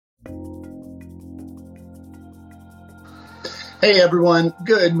Hey everyone,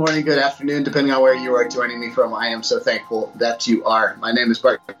 good morning, good afternoon, depending on where you are joining me from. I am so thankful that you are. My name is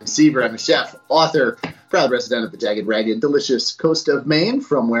Bart Seaver. I'm a chef, author, proud resident of the jagged, ragged, delicious coast of Maine,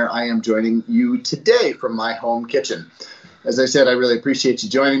 from where I am joining you today from my home kitchen. As I said, I really appreciate you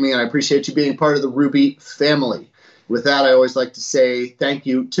joining me, and I appreciate you being part of the Ruby family. With that, I always like to say thank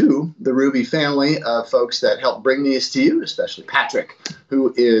you to the Ruby family of folks that help bring these to you, especially Patrick,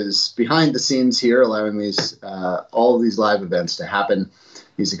 who is behind the scenes here, allowing these all of these live events to happen.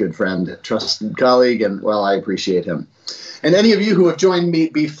 He's a good friend, a trusted colleague, and, well, I appreciate him. And any of you who have joined me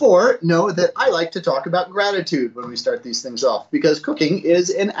before know that I like to talk about gratitude when we start these things off, because cooking is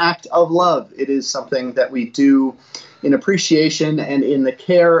an act of love. It is something that we do in appreciation and in the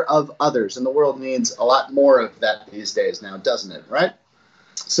care of others. And the world needs a lot more of that these days now, doesn't it, right?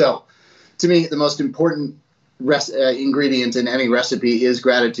 So, to me, the most important ingredient in any recipe is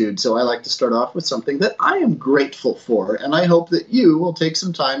gratitude. So I like to start off with something that I am grateful for, and I hope that you will take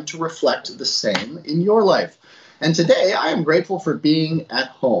some time to reflect the same in your life. And today, I am grateful for being at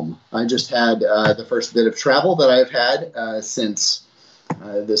home. I just had the first bit of travel that I've had since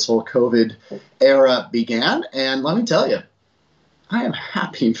this whole COVID era began, and let me tell you, I am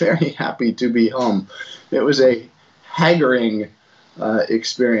happy, very happy to be home. It was a haggling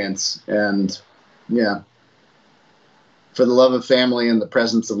experience, and yeah, for the love of family and the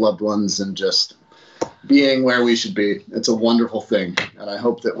presence of loved ones and just being where we should be, it's a wonderful thing. And I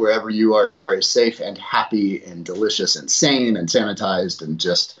hope that wherever you are safe and happy and delicious and sane and sanitized and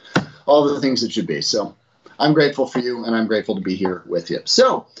just all the things it should be. So I'm grateful for you, and I'm grateful to be here with you.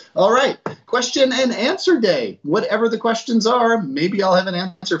 So, all right, question and answer day. Whatever the questions are, maybe I'll have an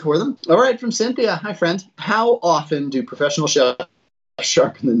answer for them. All right, from Cynthia. Hi, friend. How often do professional chefs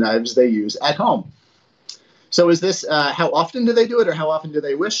sharpen the knives they use at home? So is this how often do they do it, or how often do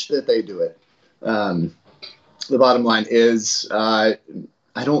they wish that they do it? The bottom line is I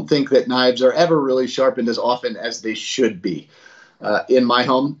don't think that knives are ever really sharpened as often as they should be. In my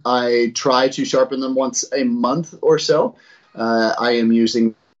home, I try to sharpen them once a month or so. I am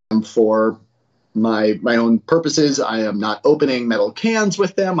using them for my own purposes. I am not opening metal cans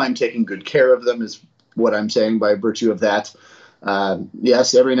with them. I'm taking good care of them, is what I'm saying by virtue of that.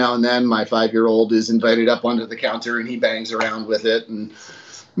 Yes, every now and then my 5-year-old is invited up onto the counter and he bangs around with it, and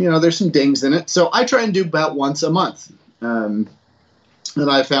there's some dings in it. So I try and do about once a month, and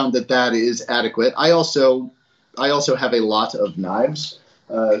I found that is adequate. I also have a lot of knives.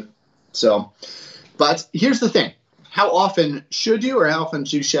 But here's the thing. How often should you, or how often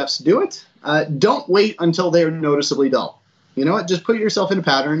do chefs do it? Don't wait until they're noticeably dull. You know what? Just put yourself in a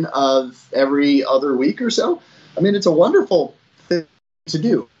pattern of every other week or so. I mean, it's a wonderful thing to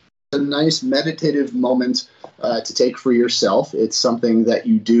do. It's a nice meditative moment to take for yourself. It's something that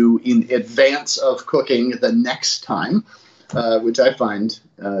you do in advance of cooking the next time, which I find,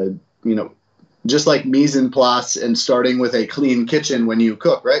 just like mise en place and starting with a clean kitchen when you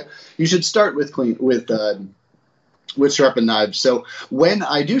cook, right? You should start with sharpened knives. So when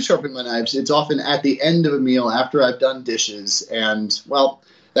I do sharpen my knives, it's often at the end of a meal after I've done dishes, and, well,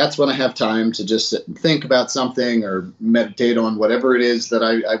 that's when I have time to just sit and think about something or meditate on whatever it is that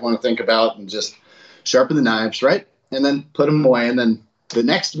I want to think about, and just sharpen the knives, right? And then put them away, and then the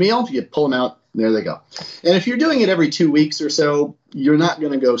next meal, you pull them out, there they go. And if you're doing it every 2 weeks or so, you're not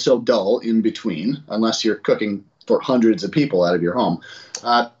going to go so dull in between, unless you're cooking for hundreds of people out of your home.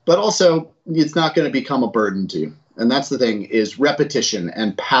 But also, it's not going to become a burden to you. And that's the thing, is repetition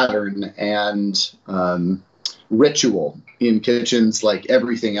and pattern and ritual in kitchens, like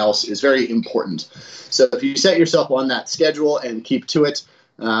everything else, is very important. So if you set yourself on that schedule and keep to it,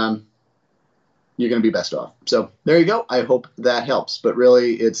 you're going to be best off. So there you go. I hope that helps. But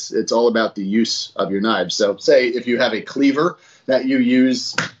really, it's all about the use of your knives. So say if you have a cleaver that you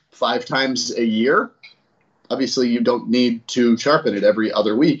use 5 times a year, obviously you don't need to sharpen it every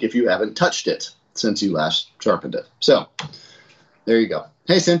other week if you haven't touched it since you last sharpened it. So there you go.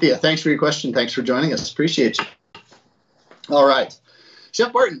 Hey, Cynthia, thanks for your question. Thanks for joining us. Appreciate you. All right.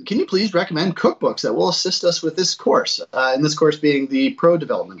 Chef Barton, can you please recommend cookbooks that will assist us with this course? And this course being the Pro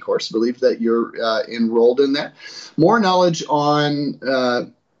Development course. I believe that you're enrolled in there. More knowledge on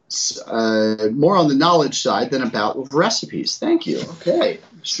more on the knowledge side than about recipes. Thank you. Okay,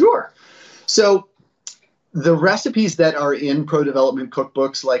 sure. So the recipes that are in Pro Development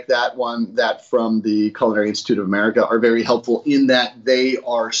cookbooks, like that one, that from the Culinary Institute of America, are very helpful in that they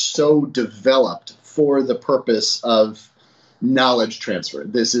are so developed for the purpose of knowledge transfer.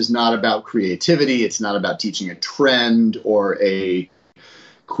 This is not about creativity. It's not about teaching a trend or a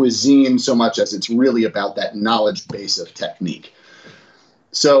cuisine so much as it's really about that knowledge base of technique.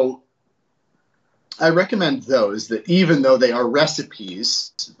 So I recommend those that even though they are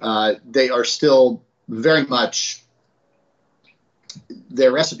recipes, they are still very much,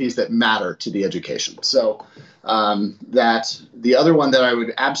 they're recipes that matter to the education. So that the other one that I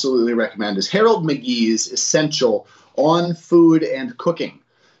would absolutely recommend is Harold McGee's Essential on Food and Cooking.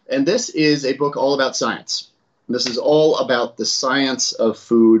 And this is a book all about science. This is all about the science of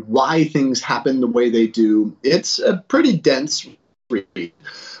food, why things happen the way they do. It's a pretty dense read.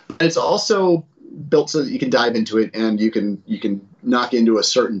 It's also built so that you can dive into it and you can knock into a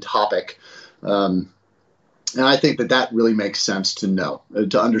certain topic. And I think that really makes sense to know,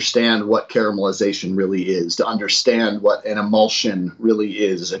 to understand what caramelization really is, to understand what an emulsion really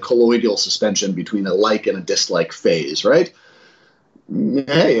is, a colloidal suspension between a like and a dislike phase, right?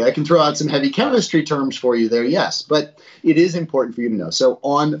 Hey, I can throw out some heavy chemistry terms for you there, yes, but it is important for you to know. So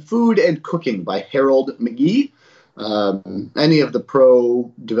On Food and Cooking by Harold McGee. Any of the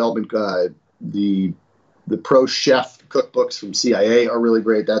pro development, the pro chef cookbooks from CIA are really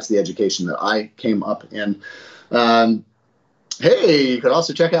great. That's the education that I came up in. Hey, you could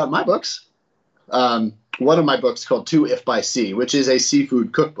also check out my books. One of my books called 2 If by Sea, which is a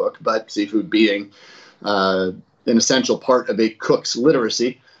seafood cookbook, but seafood being an essential part of a cook's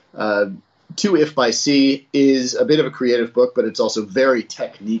literacy. 2 If by Sea is a bit of a creative book, but it's also very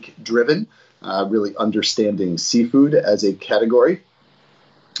technique driven, really understanding seafood as a category.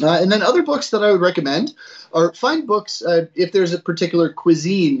 And then other books that I would recommend are find books if there's a particular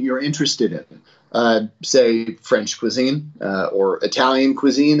cuisine you're interested in, say French cuisine or Italian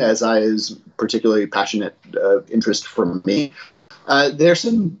cuisine, as I is particularly passionate interest for me.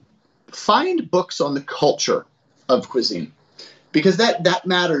 Find books on the culture of cuisine, because that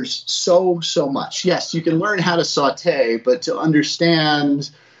matters so much. Yes, you can learn how to saute, but to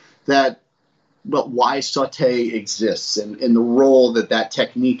understand that, well, why saute exists and the role that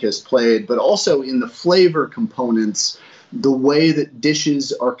technique has played, but also in the flavor components, the way that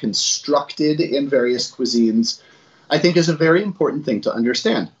dishes are constructed in various cuisines, I think is a very important thing to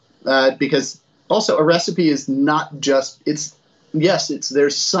understand. Because also a recipe is not just,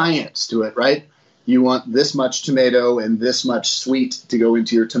 there's science to it, right? You want this much tomato and this much sweet to go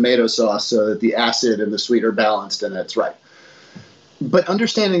into your tomato sauce so that the acid and the sweet are balanced and that's right. But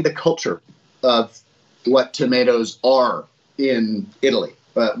understanding the culture of what tomatoes are in Italy,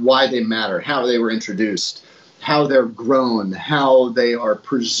 why they matter, how they were introduced, how they're grown, how they are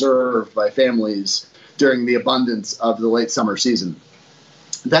preserved by families during the abundance of the late summer season.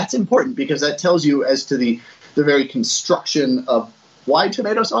 That's important because that tells you as to the very construction of why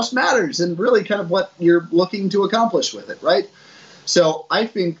tomato sauce matters and really kind of what you're looking to accomplish with it, right? So I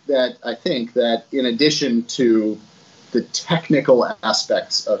think that in addition to the technical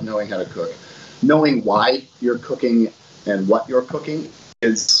aspects of knowing how to cook, knowing why you're cooking and what you're cooking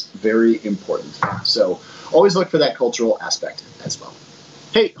is very important. So always look for that cultural aspect as well.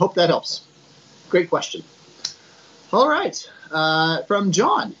 Hey, hope that helps. Great question. All right. From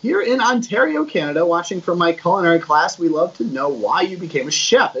John, here in Ontario, Canada, watching from my culinary class, we love to know why you became a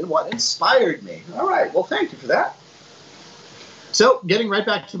chef and what inspired me. All right. Well, thank you for that. So getting right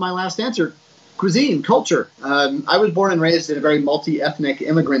back to my last answer, cuisine, culture. I was born and raised in a very multi-ethnic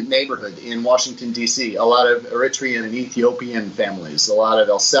immigrant neighborhood in Washington, D.C. A lot of Eritrean and Ethiopian families, a lot of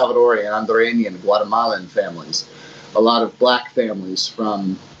El Salvadorian, Honduran, Guatemalan families, a lot of black families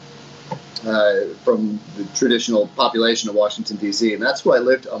from the traditional population of Washington, D.C., and that's who I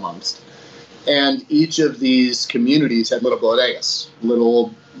lived amongst. And each of these communities had little bodegas,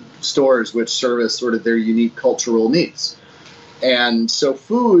 little stores which service sort of their unique cultural needs. And so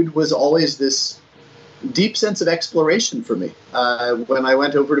food was always this deep sense of exploration for me. When I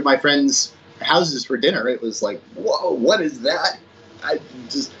went over to my friends' houses for dinner, it was like, whoa, what is that?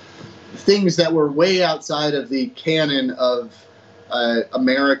 Just things that were way outside of the canon of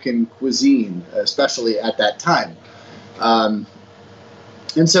American cuisine, especially at that time. And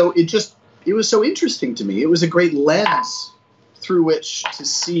so it was so interesting to me. It was a great lens through which to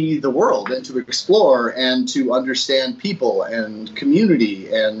see the world and to explore and to understand people and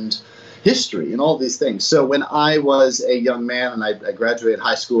community and history and all these things. So when I was a young man and I graduated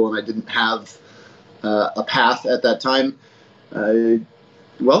high school and I didn't have a path at that time,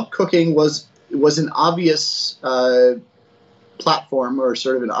 cooking was an obvious platform or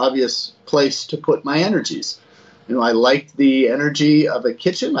sort of an obvious place to put my energies. You know, I liked the energy of a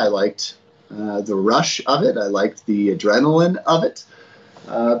kitchen. I liked the rush of it. I liked the adrenaline of it.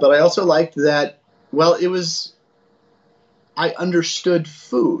 But I also liked that, I understood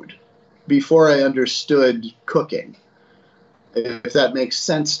food before I understood cooking, if that makes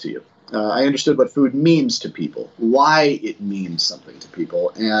sense to you. I understood what food means to people, why it means something to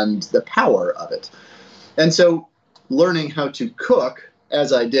people, and the power of it. And so learning how to cook,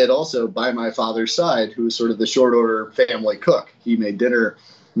 as I did also by my father's side, who was sort of the short order family cook. He made dinner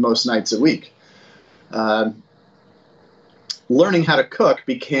most nights a week. Learning how to cook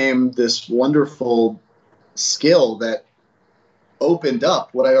became this wonderful skill that opened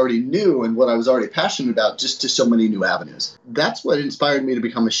up what I already knew and what I was already passionate about just to so many new avenues. That's what inspired me to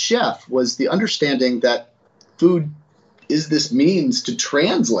become a chef, was the understanding that food is this means to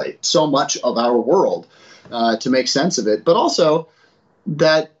translate so much of our world, to make sense of it, but also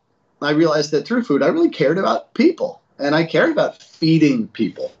that I realized that through food, I really cared about people, and I cared about feeding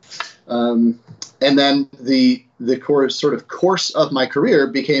people. And then the course of my career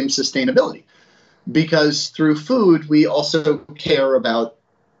became sustainability, because through food, we also care about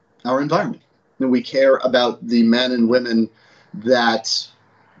our environment. And we care about the men and women that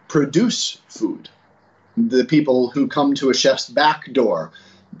produce food, the people who come to a chef's back door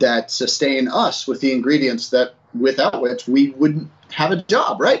that sustain us with the ingredients that without which we wouldn't have a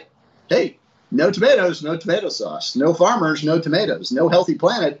job, right? Hey, no tomatoes, no tomato sauce. No farmers, no tomatoes. No healthy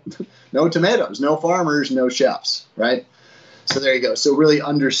planet, no tomatoes. No farmers, no chefs, right? So there you go. So really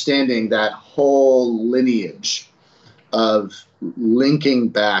understanding that whole lineage of linking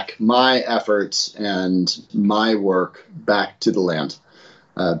back my efforts and my work back to the land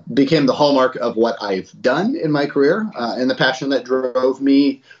became the hallmark of what I've done in my career, and the passion that drove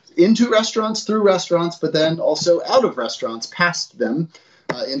me into restaurants, through restaurants, but then also out of restaurants, past them,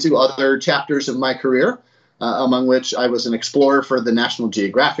 into other chapters of my career, among which I was an explorer for the National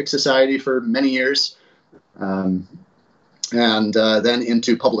Geographic Society for many years. And then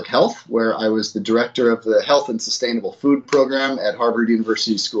into public health, where I was the director of the Health and Sustainable Food Program at Harvard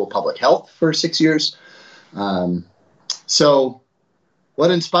University School of Public Health for 6 years. So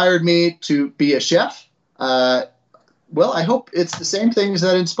what inspired me to be a chef? Well, I hope it's the same things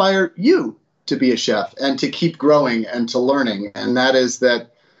that inspire you to be a chef and to keep growing and to learning. And that is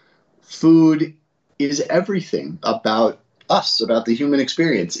that food is everything about us, about the human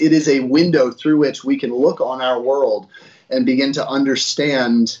experience. It is a window through which we can look on our world and begin to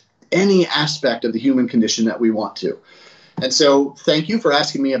understand any aspect of the human condition that we want to. And so thank you for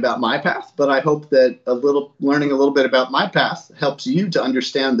asking me about my path, but I hope that learning a little bit about my path helps you to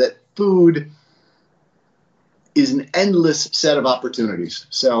understand that food is an endless set of opportunities.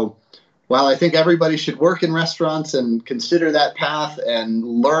 So while I think everybody should work in restaurants and consider that path and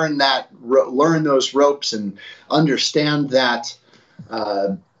learn those ropes and understand that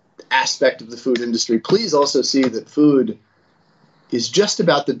aspect of the food industry, please also see that food is just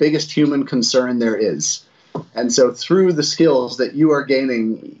about the biggest human concern there is. And so through the skills that you are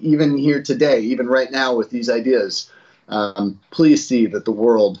gaining, even here today, even right now with these ideas, please see that the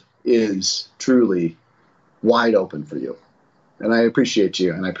world is truly wide open for you. And I appreciate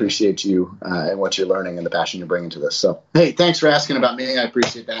you, and I appreciate you and what you're learning and the passion you're bringing to this. So, hey, thanks for asking about me. I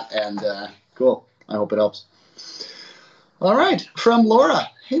appreciate that. And cool. I hope it helps. All right. From Laura.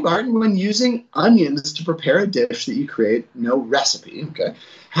 Hey, Martin, when using onions to prepare a dish that you create, no recipe, okay,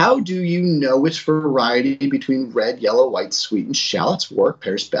 how do you know which variety between red, yellow, white, sweet, and shallots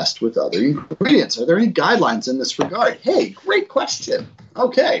pairs best with other ingredients? Are there any guidelines in this regard? Hey, great question.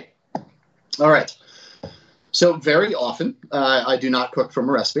 Okay. All right. So very often, I do not cook from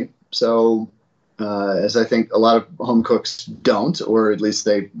a recipe. So as I think a lot of home cooks don't, or at least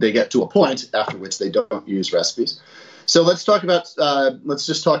they get to a point after which they don't use recipes. So let's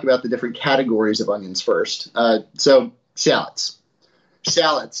just talk about the different categories of onions first. So shallots.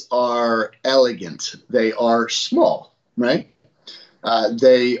 Shallots are elegant. They are small, right?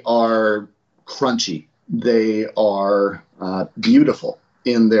 They are crunchy. They are beautiful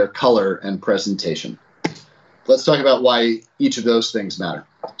in their color and presentation. Let's talk about why each of those things matter.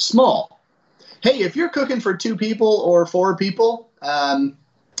 Small. Hey, if you're cooking for 2 people or 4 people,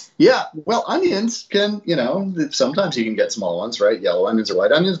 yeah, well, onions can, sometimes you can get small ones, right? Yellow onions or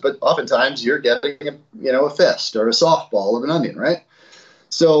white onions, but oftentimes you're getting, a fist or a softball of an onion, right?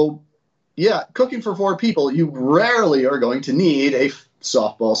 So, yeah, cooking for 4 people, you rarely are going to need a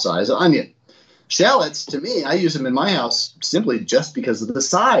softball size onion. Shallots, to me, I use them in my house simply just because of the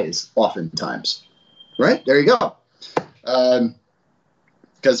size, oftentimes. Right? There you go.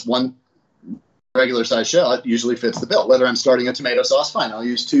 Because one regular size shallot usually fits the bill. Whether I'm starting a tomato sauce, fine, I'll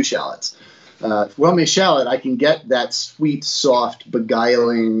use 2 shallots. From a shallot, I can get that sweet, soft,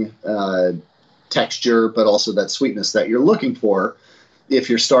 beguiling texture, but also that sweetness that you're looking for if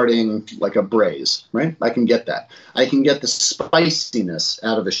you're starting like a braise, right? I can get that. I can get the spiciness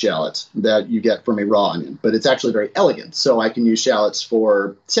out of a shallot that you get from a raw onion, but it's actually very elegant. So I can use shallots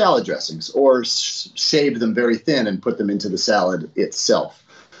for salad dressings or shave them very thin and put them into the salad itself.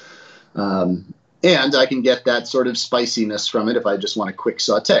 And I can get that sort of spiciness from it if I just want a quick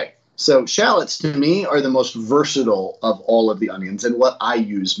saute. So shallots, to me, are the most versatile of all of the onions and what I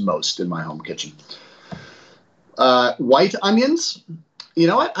use most in my home kitchen. White onions, you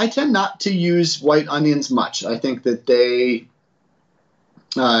know what? I tend not to use white onions much. I think that they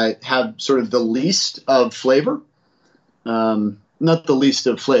have sort of the least of flavor. Not the least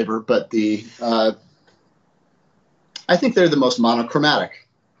of flavor, but I think they're the most monochromatic,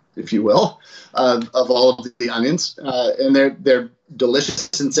 if you will, of all of the onions. And they're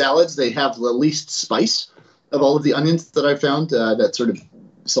delicious in salads. They have the least spice of all of the onions that I've found, that sort of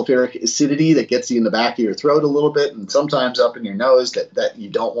sulfuric acidity that gets you in the back of your throat a little bit and sometimes up in your nose that you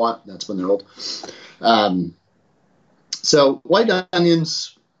don't want. That's when they're old. So white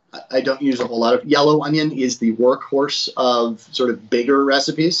onions, I don't use a whole lot of. Yellow onion is the workhorse of sort of bigger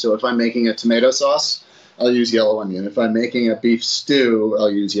recipes. So if I'm making a tomato sauce, I'll use yellow onion. If I'm making a beef stew,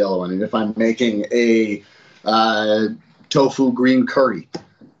 I'll use yellow onion. If I'm making a tofu green curry,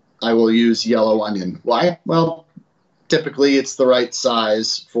 I will use yellow onion. Why? Well, typically it's the right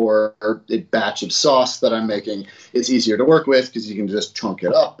size for a batch of sauce that I'm making. It's easier to work with because you can just chunk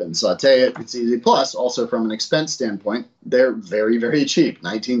it up and saute it. It's easy. Plus, also from an expense standpoint, they're very, very cheap.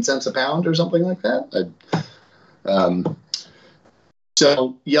 19 cents a pound or something like that.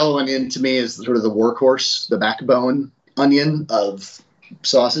 So yellow onion to me is sort of the workhorse, the backbone onion of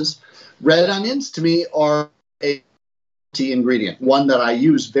sauces. Red onions to me are a key ingredient, one that I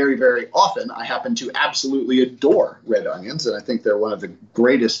use very, very often. I happen to absolutely adore red onions, and I think they're one of the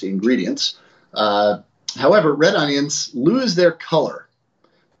greatest ingredients. However, red onions lose their color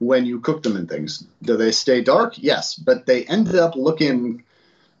when you cook them in things. Do they stay dark? Yes, but they end up looking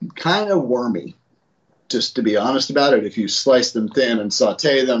kind of wormy, just to be honest about it. If you slice them thin and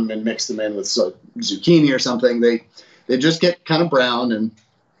saute them and mix them in with zucchini or something, they just get kind of brown and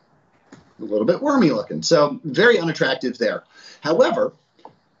a little bit wormy looking. So very unattractive there. However,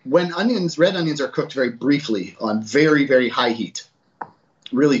 when red onions are cooked very briefly on very, very high heat,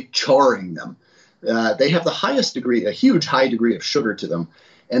 really charring them, they have a huge high degree of sugar to them.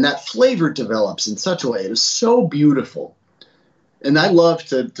 And that flavor develops in such a way. It is so beautiful. And I love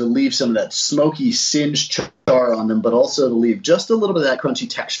to leave some of that smoky, singed char on them, but also to leave just a little bit of that crunchy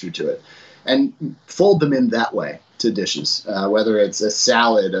texture to it and fold them in that way to dishes, whether it's a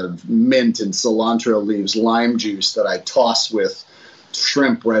salad of mint and cilantro leaves, lime juice that I toss with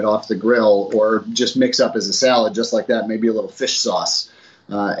shrimp right off the grill, or just mix up as a salad just like that, maybe a little fish sauce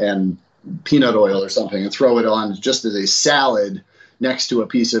and peanut oil or something, and throw it on just as a salad next to a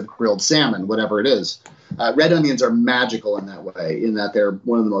piece of grilled salmon, whatever it is. Red onions are magical in that way, in that they're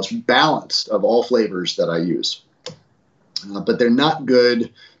one of the most balanced of all flavors that I use. But they're not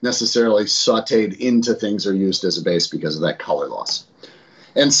good necessarily sauteed into things or used as a base because of that color loss.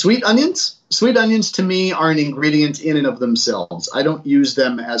 And sweet onions to me are an ingredient in and of themselves. I don't use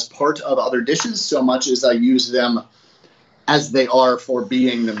them as part of other dishes so much as I use them as they are for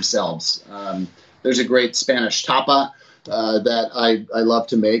being themselves. There's a great Spanish tapa that I love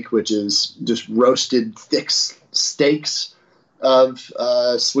to make, which is just roasted thick steaks of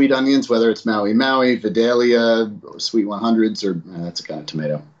sweet onions, whether it's Maui Maui, Vidalia, Sweet 100s, or that's a kind of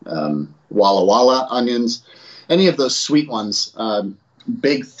tomato, Walla Walla onions, any of those sweet ones,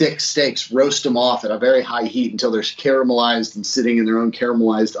 big thick steaks, roast them off at a very high heat until they're caramelized and sitting in their own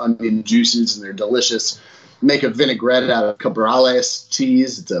caramelized onion juices, and they're delicious. Make a vinaigrette out of Cabrales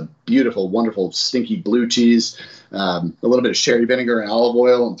cheese. It's a beautiful, wonderful, stinky blue cheese. A little bit of sherry vinegar and olive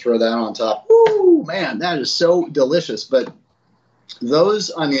oil, and throw that on top. Ooh, man, that is so delicious. But those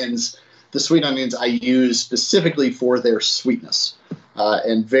onions, the sweet onions, I use specifically for their sweetness.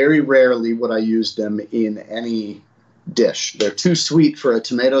 And very rarely would I use them in any dish. They're too sweet for a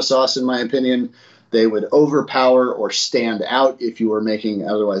tomato sauce, in my opinion. They would overpower or stand out if you were making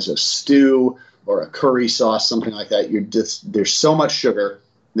otherwise a stew or a curry sauce, something like that. There's so much sugar.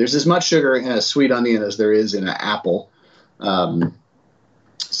 There's as much sugar in a sweet onion as there is in an apple.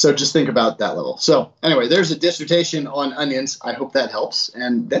 So just think about that level. So anyway, there's a dissertation on onions. I hope that helps.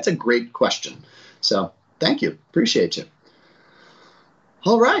 And that's a great question. So thank you. Appreciate you.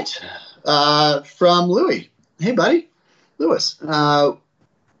 All right. From Louis. Hey, buddy. Louis.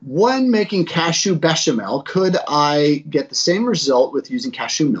 When making cashew bechamel, could I get the same result with using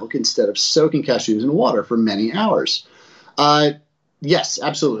cashew milk instead of soaking cashews in water for many hours? Yes,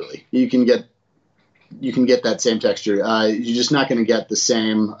 absolutely. You can get you can get that same texture. You're just not going to get the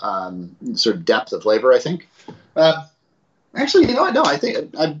same sort of depth of flavor, I think. Actually, you know what? No, I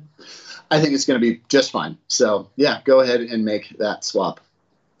think it's going to be just fine. So yeah, go ahead and make that swap.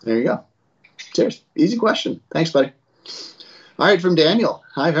 There you go. Cheers. Easy question. Thanks, buddy. All right, from Daniel.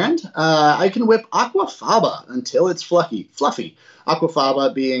 Hi, friend. I can whip aquafaba until it's fluffy.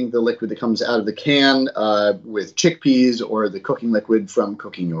 Aquafaba being the liquid that comes out of the can with chickpeas or the cooking liquid from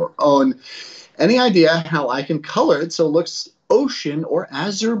cooking your own. Any idea how I can color it so it looks ocean or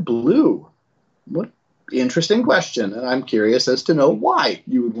azure blue? What interesting question, and I'm curious as to know why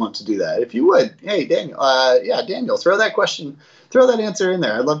you would want to do that. If you would, hey, Daniel, Daniel, throw that answer in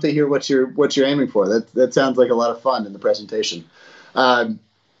there. I'd love to hear what you're aiming for. That sounds like a lot of fun in the presentation.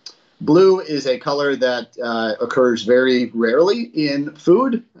 Blue is a color that occurs very rarely in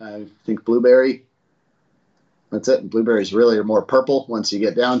food. I think blueberry. That's it. Blueberries really are more purple once you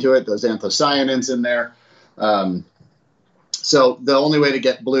get down to it. Those anthocyanins in there. So the only way to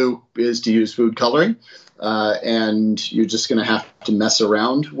get blue is to use food coloring. And you're just going to have to mess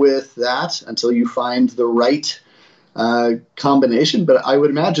around with that until you find the right combination. But I would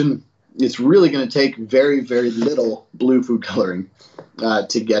imagine it's really going to take very, very little blue food coloring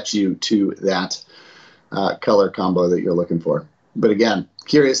to get you to that color combo that you're looking for. But again,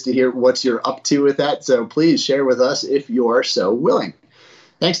 curious to hear what you're up to with that. So please share with us if you're so willing.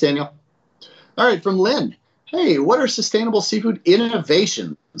 Thanks, Daniel. All right, from Lynn. Hey, what are sustainable seafood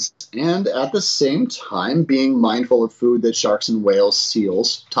innovations? And at the same time, being mindful of food that sharks and whales,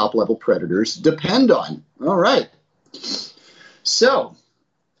 seals, top-level predators depend on. All right. So,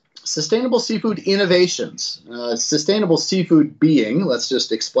 sustainable seafood innovations. Sustainable seafood being, let's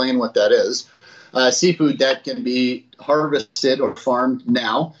just explain what that is. Seafood that can be harvested or farmed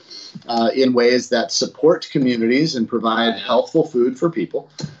now in ways that support communities and provide healthful food for people,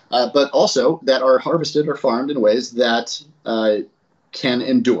 but also that are harvested or farmed in ways that can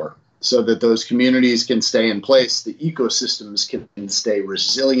endure so that those communities can stay in place, the ecosystems can stay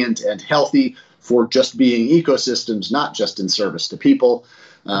resilient and healthy for just being ecosystems, not just in service to people,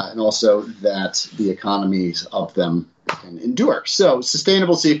 and also that the economies of them can endure. So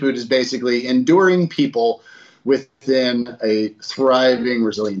sustainable seafood is basically enduring people within a thriving,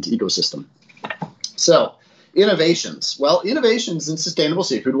 resilient ecosystem. So innovations. Well, innovations in sustainable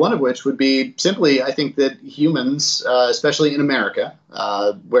seafood, one of which would be simply, I think that humans, especially in America,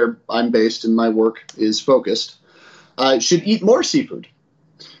 where I'm based and my work is focused, should eat more seafood.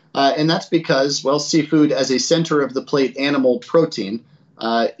 And that's because, well, seafood as a center of the plate animal protein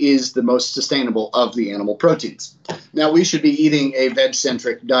is the most sustainable of the animal proteins. Now, we should be eating a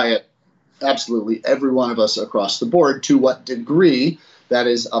veg-centric diet, absolutely every one of us across the board. To what degree, that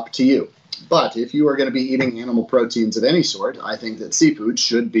is up to you. But if you are going to be eating animal proteins of any sort, I think that seafood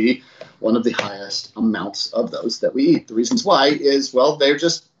should be one of the highest amounts of those that we eat. The reasons why is, well, they're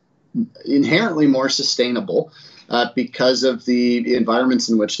just inherently more sustainable because of the environments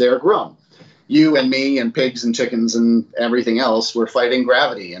in which they are grown. You and me and pigs and chickens and everything else, we're fighting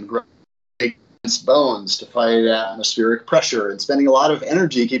gravity and growing against bones to fight atmospheric pressure and spending a lot of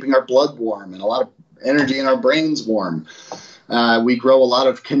energy keeping our blood warm and a lot of energy in our brains warm. We grow a lot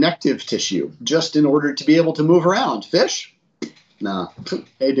of connective tissue just in order to be able to move around. Fish? No.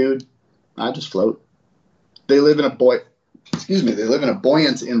 Hey, dude, I just float. They live in a buoyant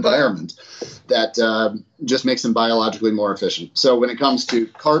environment that just makes them biologically more efficient. So when it comes to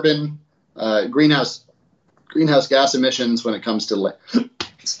carbon, greenhouse gas emissions, when it comes to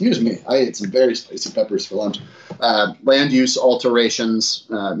excuse me, I ate some very spicy peppers for lunch. Land use alterations,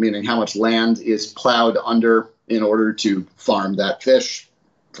 meaning how much land is plowed under in order to farm that fish,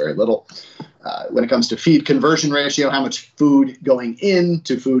 very little. When it comes to feed conversion ratio, how much food going in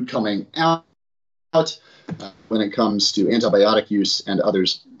to food coming out. When it comes to antibiotic use and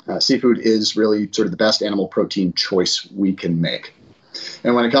others, seafood is really sort of the best animal protein choice we can make.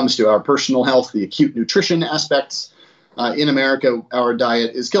 And when it comes to our personal health, the acute nutrition aspects, in America, our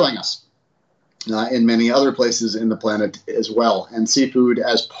diet is killing us. In many other places in the planet as well. And seafood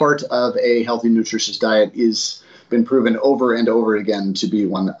as part of a healthy, nutritious diet is been proven over and over again to be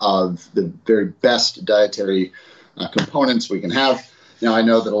one of the very best dietary components we can have. Now, I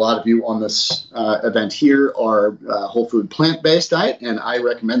know that a lot of you on this event here are whole food plant-based diet, and I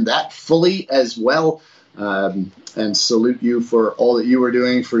recommend that fully as well. And salute you for all that you are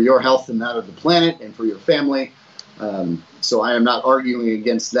doing for your health and that of the planet and for your family. So I am not arguing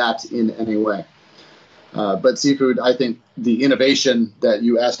against that in any way. But seafood, I think the innovation that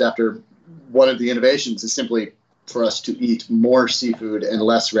you asked after, one of the innovations is simply for us to eat more seafood and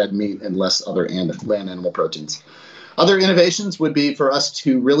less red meat and less other land animal proteins. Other innovations would be for us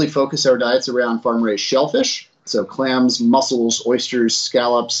to really focus our diets around farm-raised shellfish, so clams, mussels, oysters,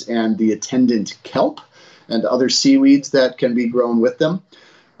 scallops, and the attendant kelp, and other seaweeds that can be grown with them.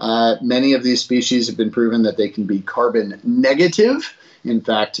 Many of these species have been proven that they can be carbon negative. In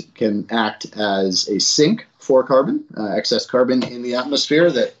fact, can act as a sink for carbon, excess carbon in the atmosphere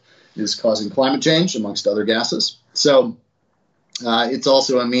that is causing climate change, amongst other gases. So it's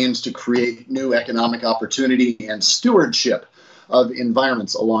also a means to create new economic opportunity and stewardship of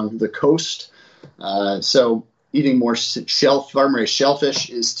environments along the coast. So eating more farm-raised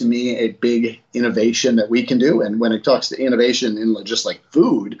shellfish is, to me, a big innovation that we can do. And when it talks to innovation in just like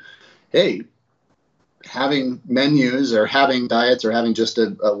food, hey, having menus or having diets or having just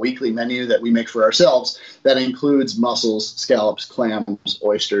a weekly menu that we make for ourselves that includes mussels, scallops, clams,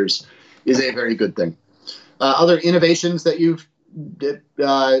 oysters is a very good thing. Other innovations that you've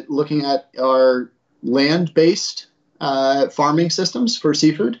looking at are land-based farming systems for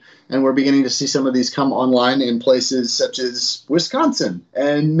seafood, and we're beginning to see some of these come online in places such as Wisconsin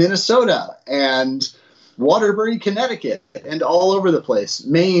and Minnesota and Waterbury, Connecticut, and all over the place.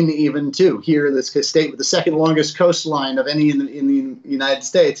 Maine, even too. Here, this state with the second longest coastline of any in the United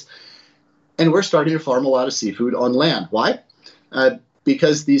States, and we're starting to farm a lot of seafood on land. Why?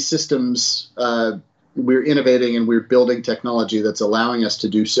 Because these systems. We're innovating and we're building technology that's allowing us to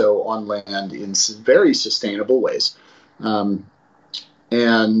do so on land in very sustainable ways. And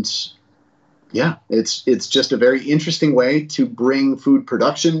yeah, it's just a very interesting way to bring food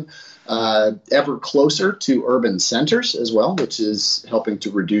production ever closer to urban centers as well, which is helping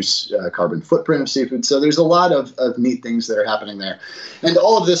to reduce carbon footprint of seafood. So there's a lot of neat things that are happening there. And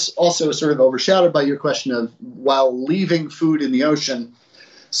all of this also is sort of overshadowed by your question of while leaving food in the ocean.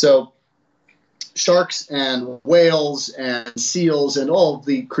 So sharks and whales and seals and all of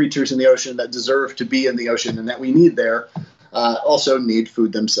the creatures in the ocean that deserve to be in the ocean and that we need there also need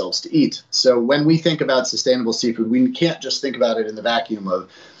food themselves to eat. So when we think about sustainable seafood, we can't just think about it in the vacuum of,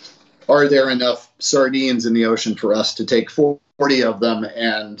 are there enough sardines in the ocean for us to take 40 of them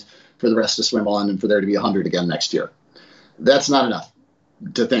and for the rest to swim on and for there to be 100 again next year? That's not enough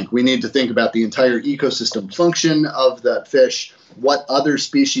to think. We need to think about the entire ecosystem function of that fish, what other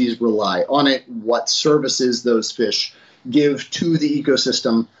species rely on it, what services those fish give to the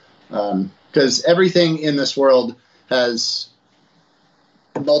ecosystem, because everything in this world has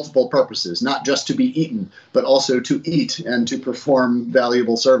multiple purposes, not just to be eaten, but also to eat and to perform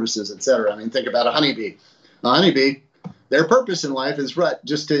valuable services, etc. I mean, think about a honeybee. A honeybee, their purpose in life is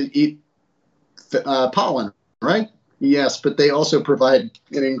just to eat pollen, right? Yes, but they also provide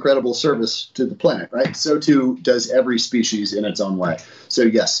an incredible service to the planet, right? So too does every species in its own way. So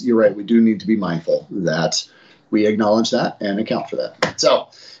yes, you're right. We do need to be mindful that we acknowledge that and account for that. So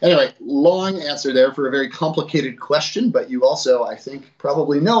anyway, long answer there for a very complicated question, but you also, I think,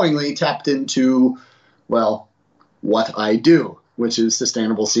 probably knowingly tapped into, well, what I do, which is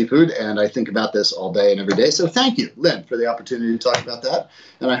sustainable seafood, and I think about this all day and every day. So thank you, Lynn, for the opportunity to talk about that,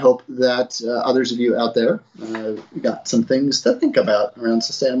 and I hope that others of you out there got some things to think about around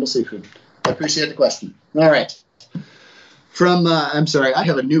sustainable seafood. I appreciate the question. All right. I'm sorry, I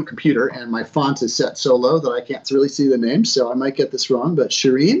have a new computer, and my font is set so low that I can't really see the name, so I might get this wrong, but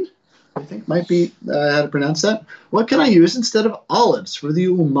Shireen, I think might be how to pronounce that. What can I use instead of olives for the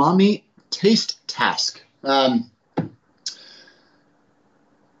umami taste task?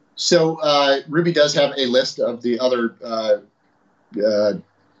 So Ruby does have a list of the other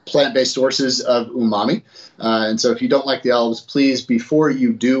plant-based sources of umami. And so if you don't like the olives, please, before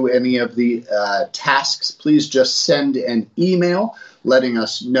you do any of the tasks, please just send an email letting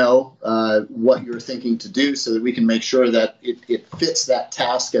us know what you're thinking to do so that we can make sure that it fits that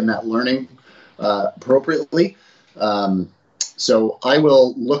task and that learning appropriately. So I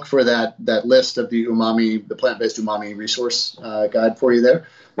will look for that list of the plant-based umami resource guide for you there.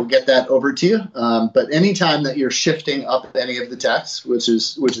 We'll get that over to you. But anytime that you're shifting up any of the tasks, which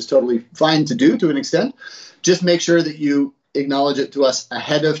is totally fine to do to an extent, just make sure that you acknowledge it to us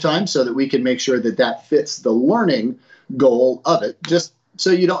ahead of time so that we can make sure that fits the learning goal of it, just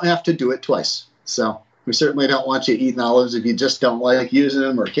so you don't have to do it twice. So we certainly don't want you eating olives if you just don't like using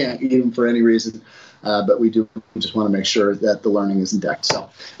them or can't eat them for any reason. But we just want to make sure that the learning is intact. So,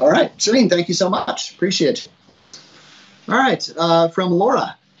 all right, Shireen, thank you so much. Appreciate it. All right, from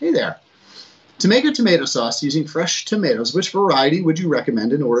Laura. Hey there. To make a tomato sauce using fresh tomatoes, which variety would you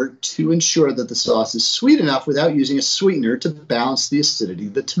recommend in order to ensure that the sauce is sweet enough without using a sweetener to balance the acidity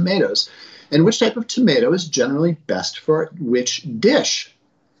of the tomatoes? And which type of tomato is generally best for which dish?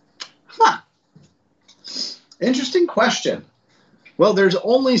 Interesting question. Well, there's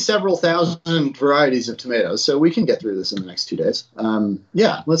only several thousand varieties of tomatoes, so we can get through this in the next 2 days.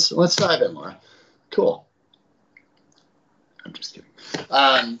 Yeah, let's dive in, Laura. Cool. I'm just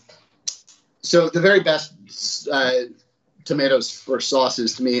kidding. So the very best tomatoes for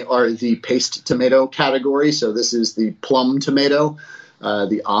sauces to me are the paste tomato category. So this is the plum tomato,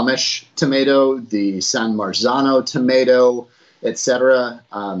 the Amish tomato, the San Marzano tomato, etc.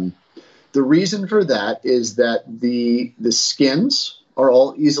 The reason for that is that the skins are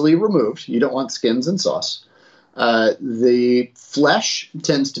all easily removed. You don't want skins in sauce. The flesh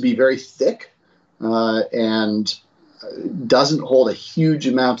tends to be very thick and doesn't hold a huge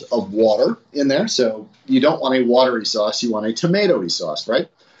amount of water in there. So you don't want a watery sauce. You want a tomatoey sauce, right?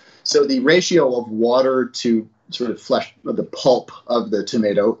 So the ratio of water to sort of flesh, the pulp of the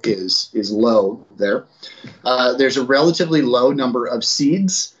tomato is low there. There's a relatively low number of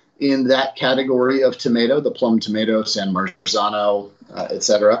seeds in that category of tomato, the plum tomato, San Marzano,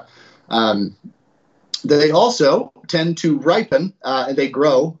 etc. They also tend to ripen and they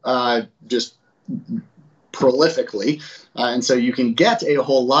grow just prolifically. And so you can get a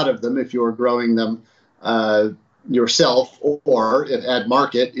whole lot of them if you're growing them yourself, or at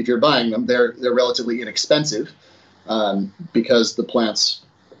market, if you're buying them, they're relatively inexpensive because the plants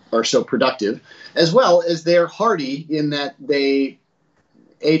are so productive, as well as they're hardy in that they,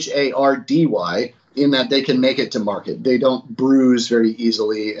 hardy, in that they can make it to market. They don't bruise very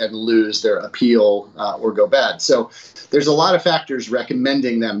easily and lose their appeal or go bad. So there's a lot of factors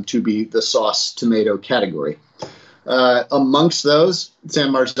recommending them to be the sauce tomato category. Amongst those,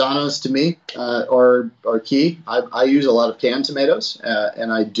 San Marzanos to me are key. I use a lot of canned tomatoes,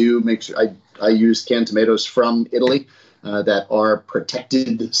 and I do make sure I use canned tomatoes from Italy that are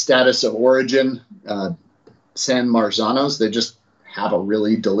protected status of origin San Marzanos. They just have a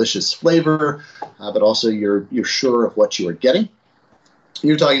really delicious flavor, but also you're sure of what you are getting.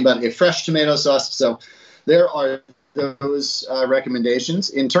 You're talking about a fresh tomato sauce, so there are those recommendations.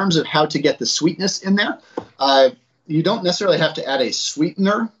 In terms of how to get the sweetness in there, you don't necessarily have to add a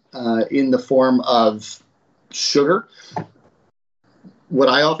sweetener in the form of sugar. What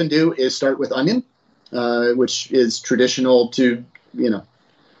I often do is start with onion, which is traditional to,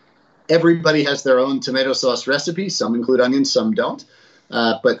 everybody has their own tomato sauce recipe. Some include onions, some don't.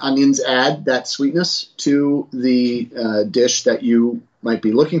 But onions add that sweetness to the dish that you might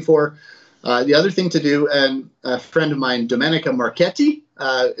be looking for. The other thing to do, and a friend of mine, Domenica Marchetti,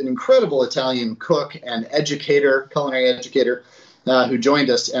 an incredible Italian cook and educator, culinary educator, who joined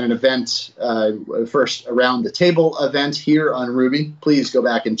us at an event, first Around the Table event here on Ruby. Please go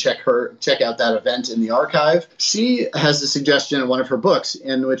back and check out that event in the archive. She has a suggestion in one of her books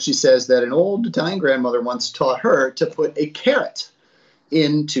in which she says that an old Italian grandmother once taught her to put a carrot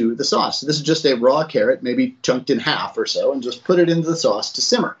into the sauce. This is just a raw carrot, maybe chunked in half or so, and just put it into the sauce to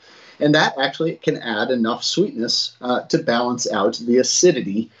simmer. And that actually can add enough sweetness to balance out the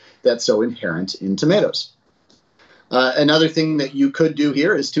acidity that's so inherent in tomatoes. Another thing that you could do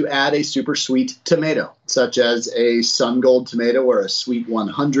here is to add a super sweet tomato, such as a Sun Gold tomato or a Sweet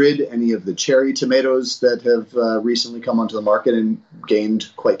 100, any of the cherry tomatoes that have recently come onto the market and gained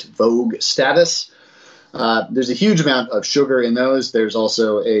quite vogue status. There's a huge amount of sugar in those. There's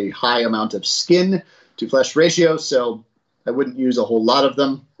also a high amount of skin to flesh ratio, so I wouldn't use a whole lot of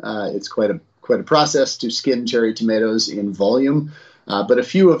them. It's quite a process to skin cherry tomatoes in volume, but a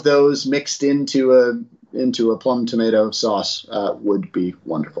few of those mixed into a plum tomato sauce would be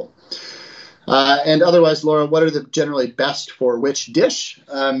wonderful. And otherwise, Laura, what are the generally best for which dish?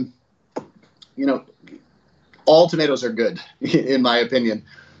 All tomatoes are good, in my opinion.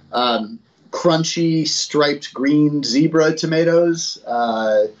 Crunchy, striped green zebra tomatoes,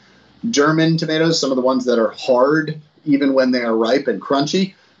 German tomatoes, some of the ones that are hard, even when they are ripe and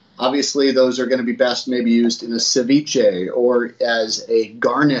crunchy. Obviously, those are going to be best maybe used in a ceviche or as a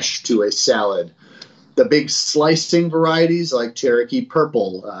garnish to a salad. The big slicing varieties like Cherokee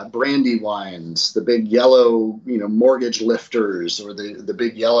Purple, Brandywines, the big yellow, mortgage lifters, or the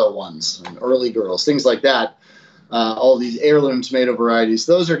big yellow ones, and early girls, things like that. All these heirloom tomato varieties,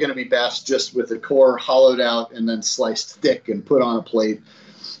 those are going to be best just with the core hollowed out and then sliced thick and put on a plate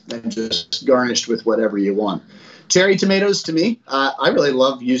and just garnished with whatever you want. Cherry tomatoes, to me, I really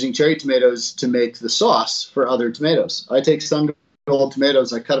love using cherry tomatoes to make the sauce for other tomatoes. I take Sun Gold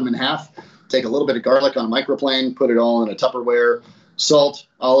tomatoes, I cut them in half, take a little bit of garlic on a microplane, put it all in a Tupperware, salt,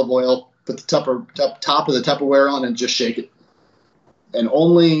 olive oil, put the top of the Tupperware on and just shake it. And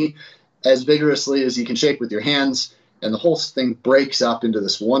only as vigorously as you can shake with your hands, and the whole thing breaks up into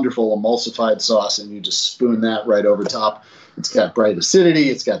this wonderful emulsified sauce, and you just spoon that right over top. It's got bright acidity,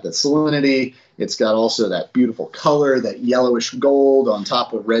 it's got that salinity, It's got also that beautiful color, that yellowish gold on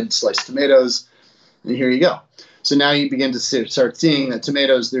top of red sliced tomatoes. And here you go. So now you begin to start seeing that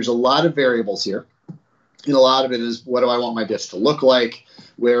tomatoes, there's a lot of variables here. And a lot of it is, what do I want my dish to look like?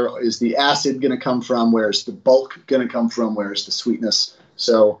 Where is the acid going to come from? Where is the bulk going to come from? Where is the sweetness?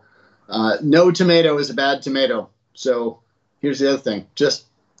 So no tomato is a bad tomato. So here's the other thing. Just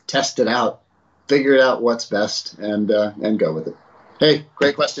test it out. Figure it out what's best and go with it. Hey,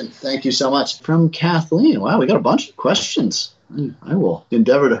 great question. Thank you so much. From Kathleen. Wow, we got a bunch of questions. I will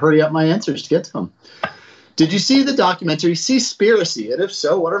endeavor to hurry up my answers to get to them. Did you see the documentary Seaspiracy? And if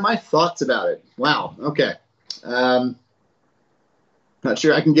so, what are my thoughts about it? Wow. Okay. Not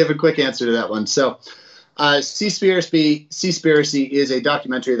sure I can give a quick answer to that one. So Seaspiracy is a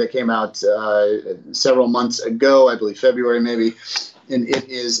documentary that came out several months ago, I believe February maybe, and it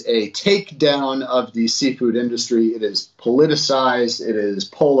is a takedown of the seafood industry. It is politicized, it is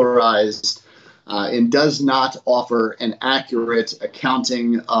polarized, and does not offer an accurate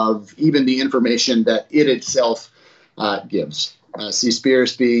accounting of even the information that it itself gives.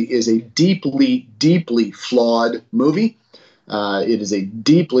 Seaspiracy is a deeply, deeply flawed movie. It is a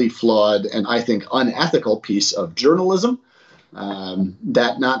deeply flawed and, I think, unethical piece of journalism.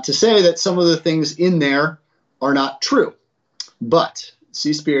 That not to say that some of the things in there are not true. But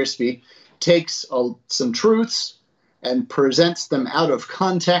Seaspiracy takes some truths and presents them out of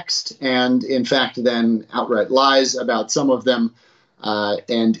context and, in fact, then outright lies about some of them.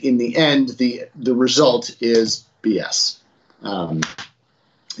 And in the end, the result is BS.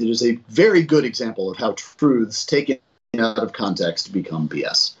 It is a very good example of how truths taken out of context become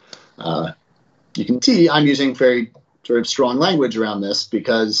BS. You can see I'm using very sort of strong language around this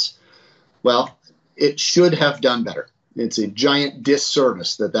because, well, it should have done better. It's a giant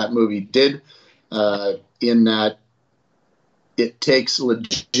disservice that movie did in that it takes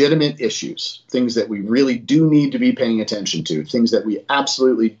legitimate issues, things that we really do need to be paying attention to, things that we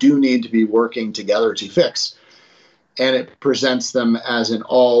absolutely do need to be working together to fix, and it presents them as an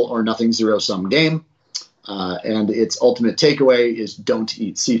all or nothing zero-sum game. And its ultimate takeaway is don't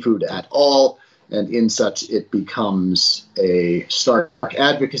eat seafood at all. And in such, it becomes a stark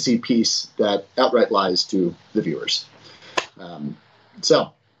advocacy piece that outright lies to the viewers.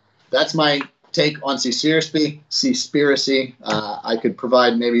 So that's my take on Seaspiracy. I could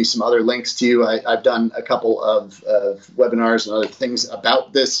provide maybe some other links to you. I've done a couple of webinars and other things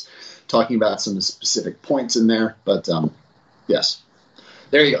about this, talking about some specific points in there. But yes.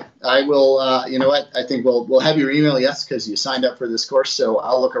 There you go. I will, you know what, I think we'll have your email, yes, because you signed up for this course, so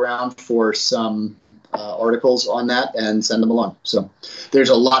I'll look around for some articles on that and send them along. So there's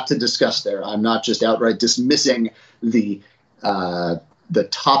a lot to discuss there. I'm not just outright dismissing the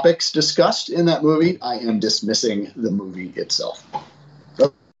topics discussed in that movie. I am dismissing the movie itself.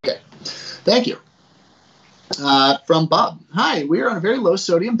 Okay. Thank you. From Bob. Hi, we are on a very low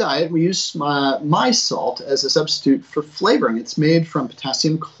sodium diet. We use my salt as a substitute for flavoring. It's made from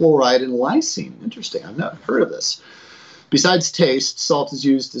potassium chloride and lysine. Interesting. I've not heard of this. Besides taste, salt is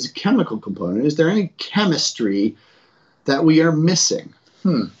used as a chemical component. Is there any chemistry that we are missing?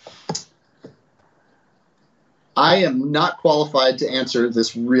 I am not qualified to answer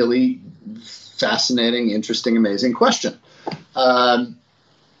this really fascinating, interesting, amazing question.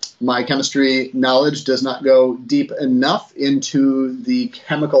 My chemistry knowledge does not go deep enough into the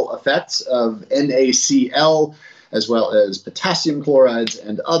chemical effects of NaCl as well as potassium chlorides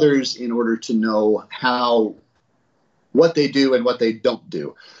and others in order to know what they do and what they don't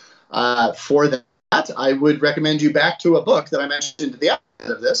do. For that, I would recommend you back to a book that I mentioned at the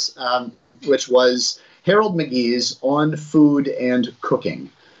end of this, which was Harold McGee's On Food and Cooking.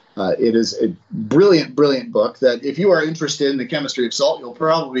 It is a brilliant, brilliant book that if you are interested in the chemistry of salt, you'll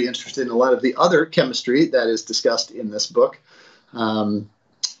probably be interested in a lot of the other chemistry that is discussed in this book. And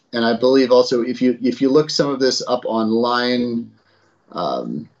I believe also if you look some of this up online,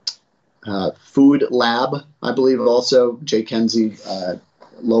 Food Lab, I believe also, J. Kenzie Alt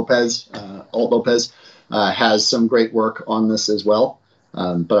Lopez, has some great work on this as well.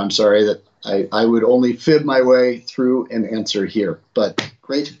 But I'm sorry that I would only fib my way through an answer here. But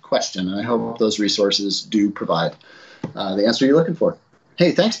great question, and I hope those resources do provide the answer you're looking for.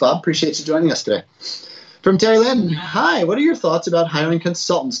 Hey, thanks, Bob. Appreciate you joining us today. From Terry Lynn, hi, what are your thoughts about hiring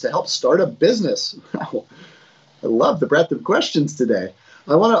consultants to help start a business? Wow, I love the breadth of questions today.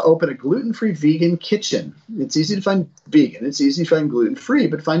 I want to open a gluten-free vegan kitchen. It's easy to find vegan. It's easy to find gluten-free,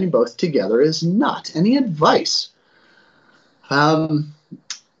 but finding both together is not. Any advice? Well,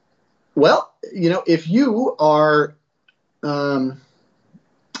 if you are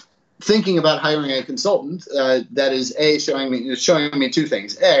thinking about hiring a consultant, that is showing me two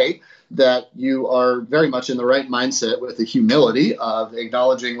things. A, that you are very much in the right mindset with the humility of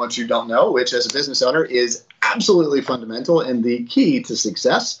acknowledging what you don't know, which as a business owner is absolutely fundamental and the key to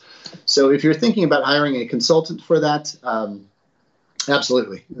success. So if you're thinking about hiring a consultant for that,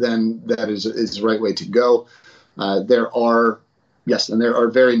 absolutely, then that is the right way to go. There are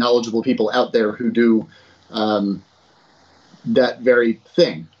very knowledgeable people out there who do that very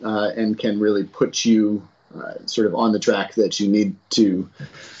thing and can really put you sort of on the track that you need to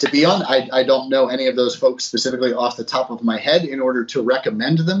be on. I don't know any of those folks specifically off the top of my head in order to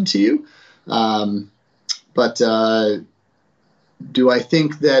recommend them to you. But do I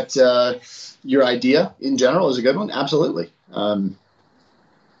think that your idea in general is a good one? Absolutely.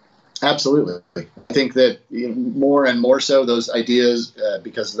 Absolutely. I think that more and more so those ideas,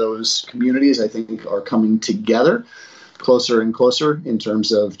 because those communities, I think, are coming together closer and closer in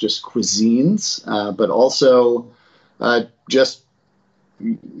terms of just cuisines, but also just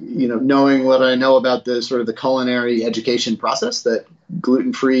knowing what I know about the sort of the culinary education process, that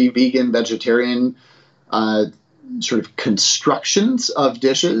gluten-free, vegan, vegetarian sort of constructions of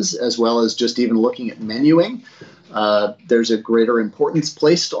dishes, as well as just even looking at menuing. There's a greater importance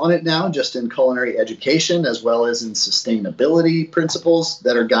placed on it now, just in culinary education, as well as in sustainability principles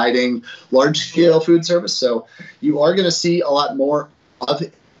that are guiding large-scale food service. So you are going to see a lot more of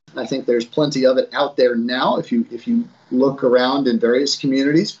it. I think there's plenty of it out there now. If you look around in various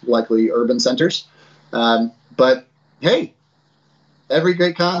communities, likely urban centers. But hey, every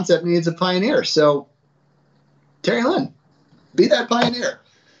great concept needs a pioneer. So Terry Lynn, be that pioneer.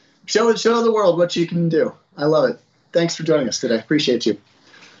 Show the world what you can do. I love it. Thanks for joining us today. Appreciate you.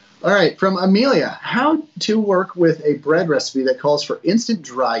 All right, from Amelia, how to work with a bread recipe that calls for instant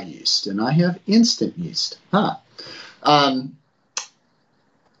dry yeast, and I have instant yeast.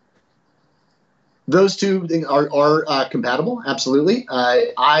 Those two things are compatible, absolutely.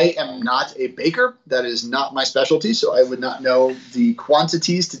 I am not a baker. That is not my specialty, so I would not know the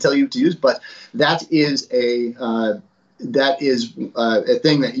quantities to tell you to use, but that is a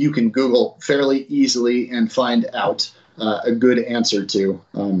thing that you can Google fairly easily and find out a good answer to.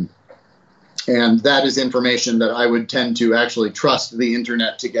 And that is information that I would tend to actually trust the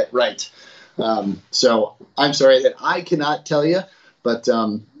internet to get right. So I'm sorry that I cannot tell you, but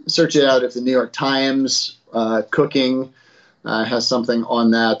search it out. If the New York Times cooking has something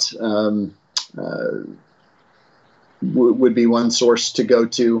on that, would be one source to go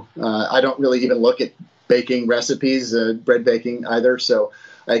to. I don't really even look at baking recipes, bread baking either, so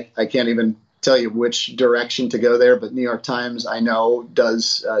I can't even tell you which direction to go there. But New York Times, I know,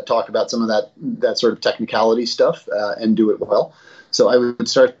 does talk about some of that sort of technicality stuff and do it well. So I would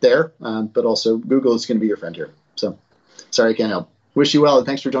start there, but also Google is going to be your friend here. So sorry I can't help. Wish you well, and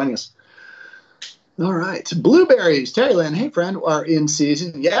thanks for joining us. All right. Blueberries. Terry Lynn, hey, friend, are in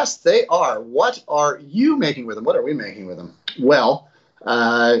season. Yes, they are. What are you making with them? What are we making with them? Well,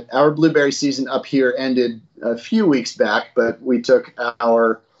 our blueberry season up here ended a few weeks back, but we took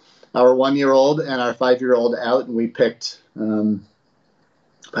our 1-year-old and our 5-year-old out, and we picked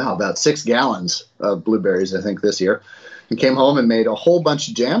about 6 gallons of blueberries, I think, this year. And came home and made a whole bunch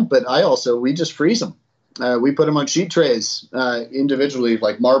of jam, but we just freeze them. We put them on sheet trays individually,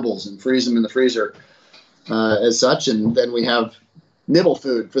 like marbles, and freeze them in the freezer as such. And then we have nibble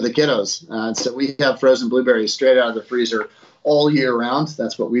food for the kiddos. So we have frozen blueberries straight out of the freezer all year round.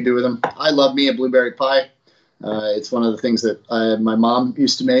 That's what we do with them. I love me a blueberry pie. It's one of the things that my mom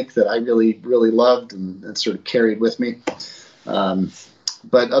used to make that I really, really loved and sort of carried with me.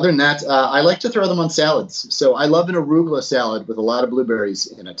 But other than that, I like to throw them on salads. So I love an arugula salad with a lot of blueberries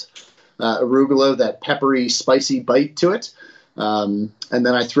in it. Arugula, that peppery, spicy bite to it. And then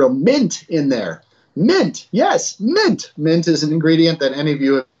I throw mint in there. Mint, yes, mint. Mint is an ingredient that any of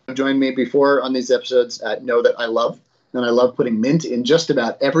you have joined me before on these episodes know that I love. And I love putting mint in just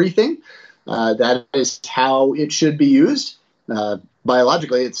about everything. That is how it should be used.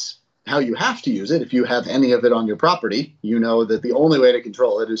 Biologically, it's how you have to use it. If you have any of it on your property, you know that the only way to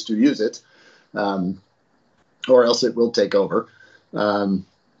control it is to use it, or else it will take over. So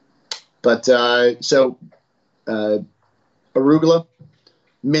arugula,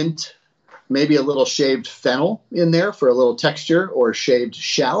 mint, maybe a little shaved fennel in there for a little texture, or shaved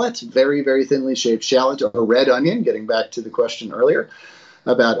shallot, very, very thinly shaved shallot, or red onion, getting back to the question earlier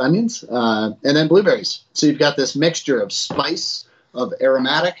about onions, and then blueberries. So you've got this mixture of spice, of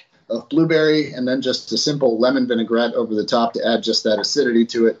aromatic, of blueberry, and then just a simple lemon vinaigrette over the top to add just that acidity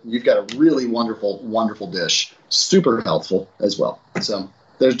to it. You've got a really wonderful, wonderful dish. Super helpful as well. So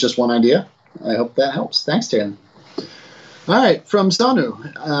there's just one idea. I hope that helps. Thanks, Taylor. All right, from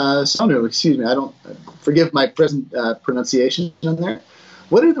Sonu, excuse me, I don't forgive my present pronunciation on there.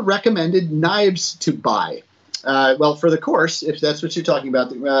 What are the recommended knives to buy? Well, for the course, if that's what you're talking about,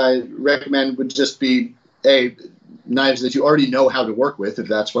 the recommend would just be knives that you already know how to work with. If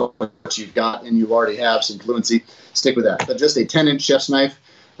that's what you've got and you already have some fluency, stick with that. But just a 10-inch chef's knife,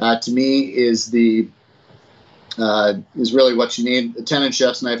 to me, is really what you need. A 10-inch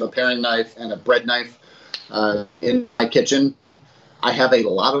chef's knife, a paring knife, and a bread knife. In my kitchen, I have a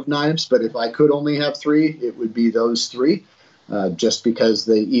lot of knives, but if I could only have 3, it would be those 3, just because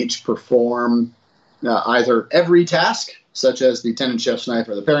they each perform either every task, such as the 10-inch chef's knife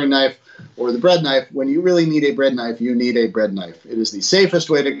or the paring knife, or the bread knife. When you really need a bread knife, you need a bread knife. It is the safest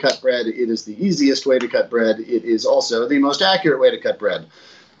way to cut bread. It is the easiest way to cut bread. It is also the most accurate way to cut bread,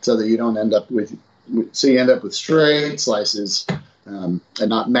 so that you don't end up with straight slices and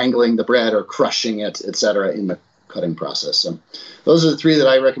not mangling the bread or crushing it, etc., in the cutting process. So those are the 3 that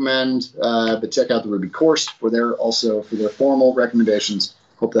I recommend. But check out the Ruby course for their formal recommendations.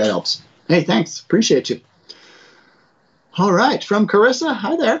 Hope that helps. Hey, thanks. Appreciate you. All right, from Carissa.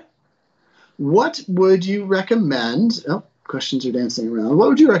 Hi there. What would you recommend? Oh, questions are dancing around. What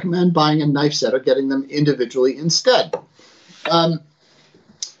would you recommend buying a knife set or getting them individually instead?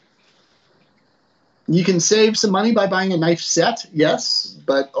 You can save some money by buying a knife set, yes,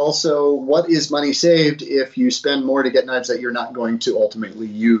 but also what is money saved if you spend more to get knives that you're not going to ultimately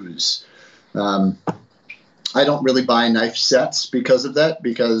use? I don't really buy knife sets because of that,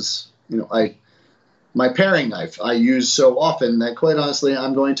 because my paring knife I use so often that, quite honestly,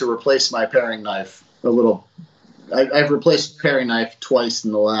 I'm going to replace my paring knife a little. I've replaced paring knife twice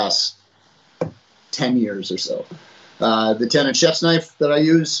in the last 10 years or so. The 10-inch chef's knife that I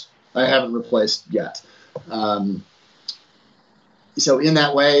use, I haven't replaced yet. So in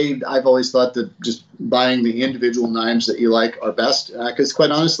that way, I've always thought that just buying the individual knives that you like are best. Because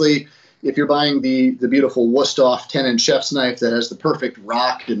quite honestly, if you're buying the beautiful Wusthof 10-inch chef's knife that has the perfect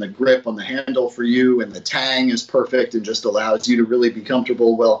rock and the grip on the handle for you, and the tang is perfect and just allows you to really be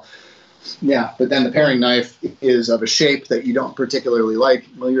comfortable, well, yeah, but then the paring knife is of a shape that you don't particularly like,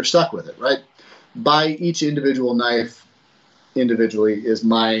 well, you're stuck with it, right? Buy each individual knife individually is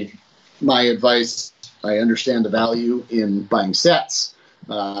my advice. I understand the value in buying sets,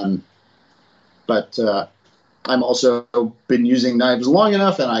 but I'm also been using knives long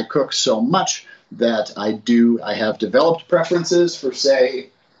enough, and I cook so much that I have developed preferences for, say,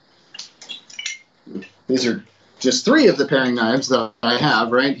 these are just 3 of the paring knives that I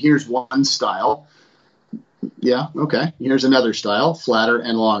have, right? Here's one style. Yeah, okay. Here's another style, flatter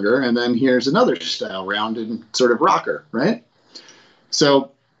and longer, and then here's another style, round and sort of rocker, right?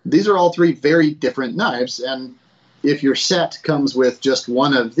 So these are all 3 very different knives, and if your set comes with just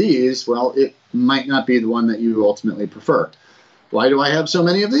one of these, well, it might not be the one that you ultimately prefer. Why do I have so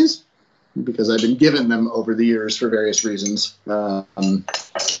many of these? Because I've been given them over the years for various reasons.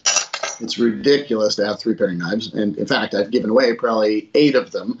 It's ridiculous to have 3 paring knives, and in fact, I've given away probably 8 of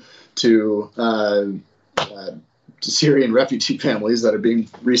them to Syrian refugee families that are being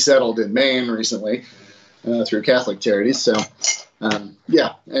resettled in Maine recently through Catholic charities. So,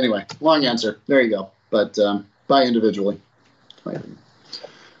 yeah, anyway, long answer. There you go. But buy individually.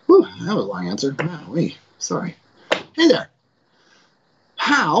 Whew, that was a long answer. Wowee. Sorry. Hey there.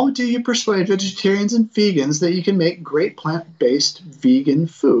 How do you persuade vegetarians and vegans that you can make great plant-based vegan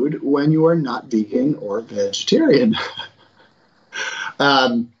food when you are not vegan or vegetarian?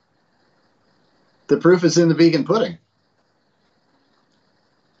 The proof is in the vegan pudding.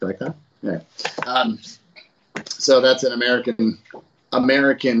 You like that? Yeah. So that's an American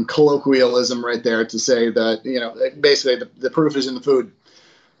colloquialism right there to say that, basically the proof is in the food.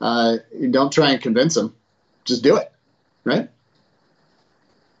 You don't try and convince them. Just do it, right?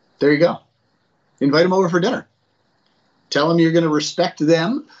 There you go. Invite them over for dinner. Tell them you're going to respect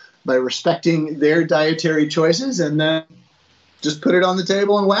them by respecting their dietary choices, and then just put it on the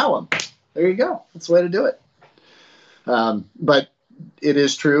table and wow them. There you go. That's the way to do it. But it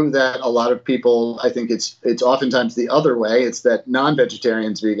is true that a lot of people, I think it's oftentimes the other way. It's that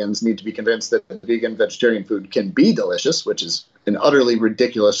non-vegetarians, vegans, need to be convinced that vegan, vegetarian food can be delicious, which is an utterly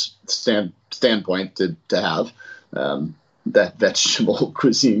ridiculous standpoint to have. That vegetable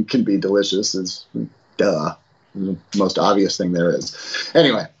cuisine can be delicious is the most obvious thing there is.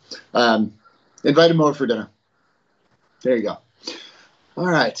 Anyway, invite them over for dinner. There you go. All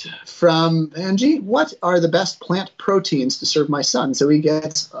right. From Angie, what are the best plant proteins to serve my son so he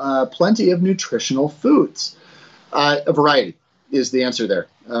gets plenty of nutritional foods? A variety is the answer there.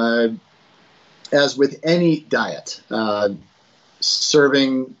 As with any diet,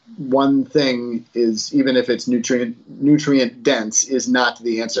 serving one thing is, even if it's nutrient dense, is not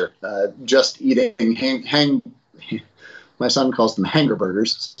the answer. Just eating my son calls them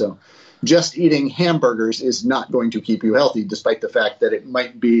hangerburgers. So just eating hamburgers is not going to keep you healthy, despite the fact that it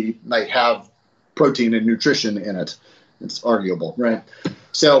might have protein and nutrition in it. It's arguable, right?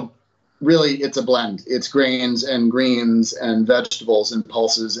 So really, it's a blend. It's grains and greens and vegetables and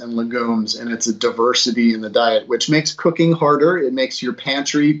pulses and legumes, and it's a diversity in the diet, which makes cooking harder. It makes your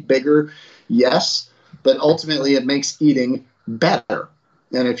pantry bigger, yes, but ultimately it makes eating better.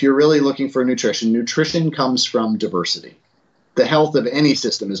 And if you're really looking for nutrition comes from diversity. The health of any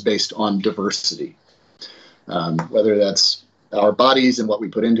system is based on diversity, whether that's our bodies and what we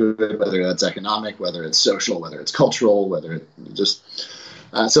put into it, whether that's economic, whether it's social, whether it's cultural, whether it just...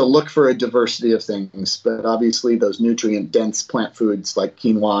 So look for a diversity of things, but obviously those nutrient-dense plant foods like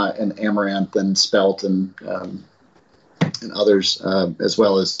quinoa and amaranth and spelt and others, as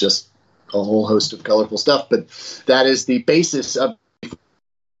well as just a whole host of colorful stuff. But that is the basis of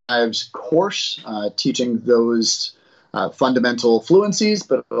Ives course, teaching those fundamental fluencies,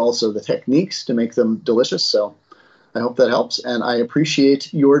 but also the techniques to make them delicious. So I hope that helps, and I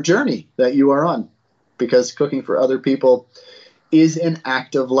appreciate your journey that you are on, because cooking for other people is an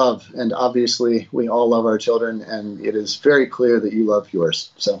act of love. And obviously we all love our children, and it is very clear that you love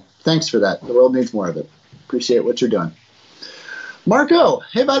yours. So thanks for that. The world needs more of it. Appreciate what you're doing. Marco,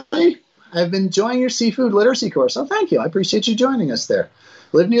 hey buddy. I've been enjoying your seafood literacy course. Oh, thank you. I appreciate you joining us there.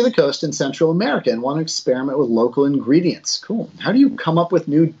 Live near the coast in Central America and want to experiment with local ingredients. Cool. How do you come up with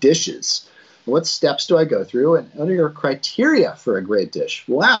new dishes? What steps do I go through, and what are your criteria for a great dish?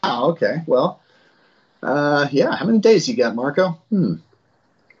 Wow. Okay. Well, yeah, how many days you got, Marco?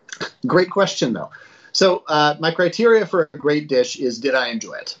 Great question, though. So my criteria for a great dish is, did I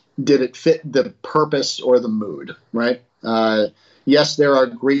enjoy it? Did it fit the purpose or the mood, right? Yes, there are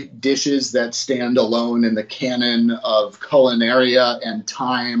great dishes that stand alone in the canon of culinaria and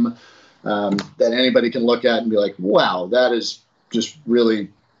time that anybody can look at and be like, wow, that is just really,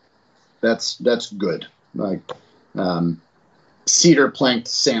 that's good. Like cedar planked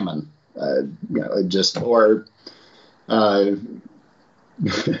salmon. I'm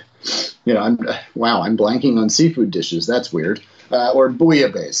blanking on seafood dishes. That's weird. Or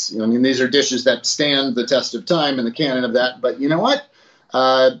bouillabaisse. These are dishes that stand the test of time in the canon of that. But you know what?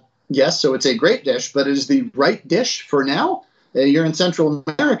 Yes, so it's a great dish, but it is the right dish for now. You're in Central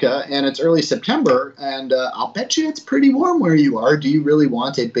America, and it's early September, and I'll bet you it's pretty warm where you are. Do you really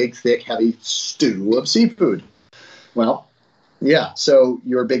want a big, thick, heavy stew of seafood? Well, yeah, so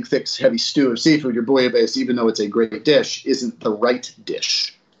your big, thick, heavy stew of seafood, your bouillabaisse, even though it's a great dish, isn't the right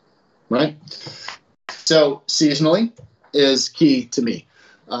dish, right? So seasonally is key to me.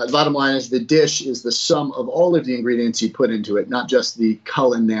 The bottom line is the dish is the sum of all of the ingredients you put into it, not just the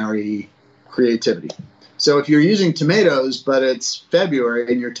culinary creativity. So if you're using tomatoes, but it's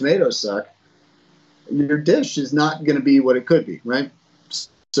February and your tomatoes suck, your dish is not going to be what it could be, right?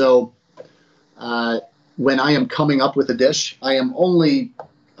 So when I am coming up with a dish, I am limiting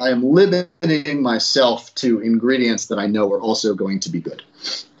myself to ingredients that I know are also going to be good.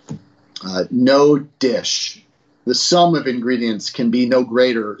 No dish, the sum of ingredients can be no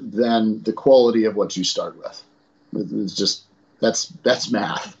greater than the quality of what you start with. It's just, that's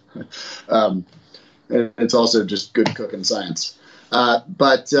math. And it's also just good cooking science.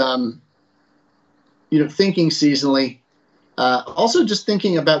 But thinking seasonally, also just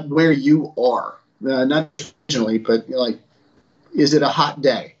thinking about where you are. Not originally, but is it a hot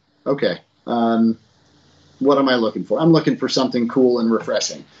day? Okay. What am I looking for? I'm looking for something cool and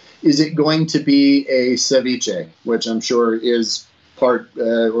refreshing. Is it going to be a ceviche, which I'm sure is part,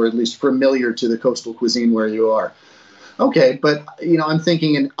 or at least familiar to the coastal cuisine where you are? Okay, but I'm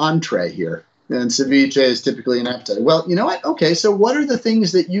thinking an entree here, and ceviche is typically an appetizer. Well, you know what? Okay, so what are the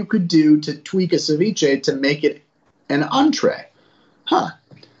things that you could do to tweak a ceviche to make it an entree?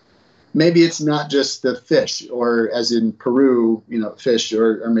 Maybe it's not just the fish, or as in Peru, fish,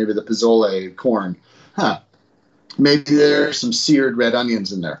 or maybe the pozole, corn. Maybe there's some seared red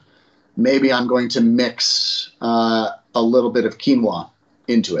onions in there. Maybe I'm going to mix a little bit of quinoa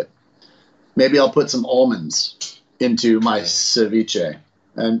into it. Maybe I'll put some almonds into my ceviche.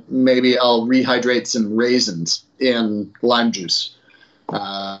 And maybe I'll rehydrate some raisins in lime juice.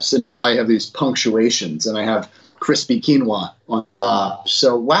 So I have these punctuations, and I have crispy quinoa on top.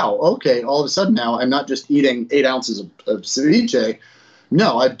 So, wow, okay, all of a sudden now I'm not just eating 8 ounces of ceviche.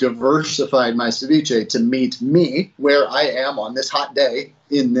 No, I've diversified my ceviche to meet me where I am on this hot day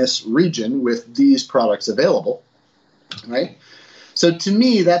in this region with these products available, right? So to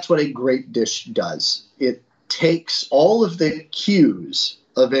me, that's what a great dish does. It takes all of the cues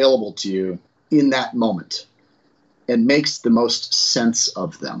available to you in that moment and makes the most sense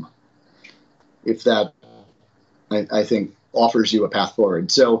of them. If that, I think, offers you a path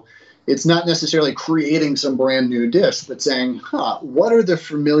forward. So it's not necessarily creating some brand new dish, but saying, what are the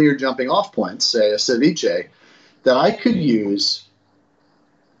familiar jumping off points, say a ceviche, that I could use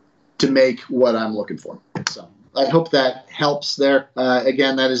to make what I'm looking for? So I hope that helps there.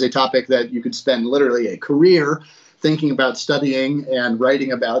 Again, that is a topic that you could spend literally a career thinking about studying and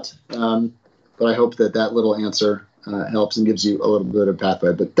writing about. But I hope that that little answer helps and gives you a little bit of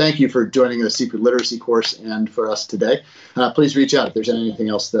pathway. But thank you for joining the Secret Literacy course and for us today. Please reach out if there's anything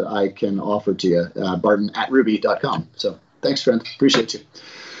else that I can offer to you, barton@ruby.com. So thanks, friend. Appreciate you.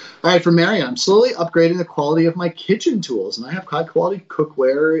 All right, for Marion, I'm slowly upgrading the quality of my kitchen tools, and I have high-quality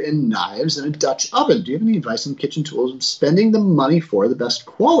cookware and knives and a Dutch oven. Do you have any advice on kitchen tools I'm spending the money for the best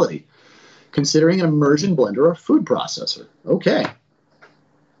quality, considering an immersion blender or food processor? Okay.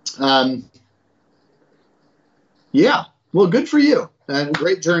 Yeah, well, good for you. And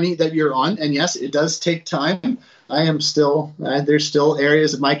great journey that you're on. And yes, it does take time. I am still, there's still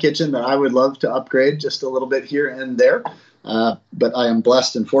areas of my kitchen that I would love to upgrade just a little bit here and there. But I am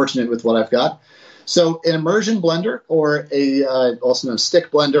blessed and fortunate with what I've got. So an immersion blender, or a also known stick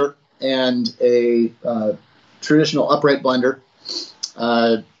blender, and a traditional upright blender,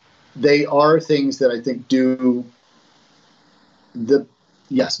 they are things that I think do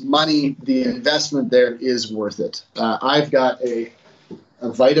money, the investment there is worth it. I've got a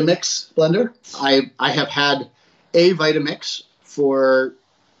Vitamix blender. I have had a Vitamix for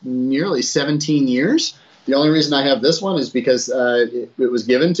nearly 17 years. The only reason I have this one is because it was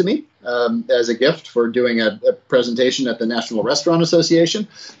given to me as a gift for doing a presentation at the National Restaurant Association.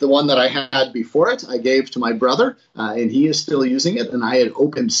 The one that I had before it, I gave to my brother, and he is still using it. And I had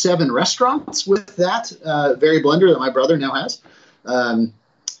opened 7 restaurants with that very blender that my brother now has.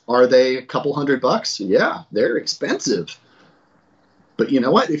 Are they a couple $100? Yeah, they're expensive. But you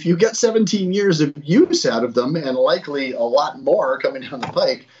know what? If you get 17 years of use out of them, and likely a lot more coming down the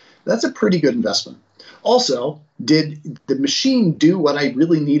pike, that's a pretty good investment. Also, did the machine do what I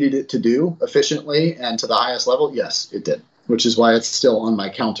really needed it to do efficiently and to the highest level? Yes, it did, which is why it's still on my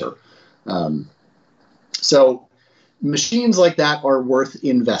counter. So machines like that are worth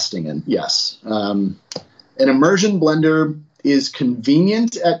investing in, yes. An immersion blender is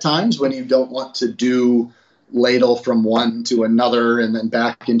convenient at times when you don't want to do ladle from one to another and then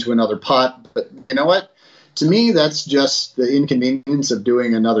back into another pot. But you know what? To me, that's just the inconvenience of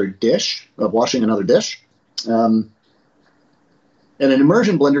doing another dish, of washing another dish. And an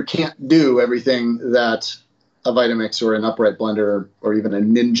immersion blender can't do everything that a Vitamix or an upright blender or even a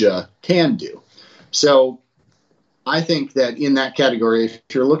Ninja can do. So I think that in that category, if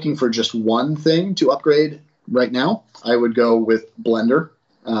you're looking for just one thing to upgrade right now, I would go with blender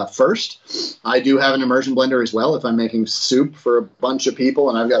first. I do have an immersion blender as well if I'm making soup for a bunch of people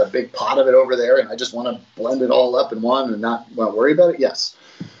and I've got a big pot of it over there and I just want to blend it all up in one and not worry about it. Yes.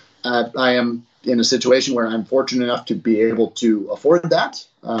 I am in a situation where I'm fortunate enough to be able to afford that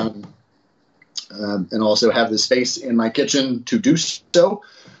and also have the space in my kitchen to do so,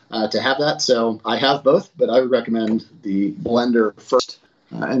 to have that. So I have both, but I would recommend the blender first.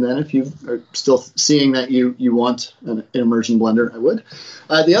 And then if you are still seeing that you want an immersion blender, I would.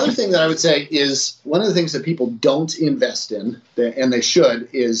 The other thing that I would say is one of the things that people don't invest in, and they should,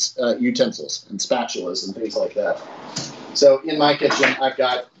 is utensils and spatulas and things like that. So in my kitchen, I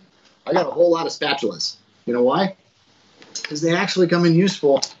got a whole lot of spatulas. You know why? Because they actually come in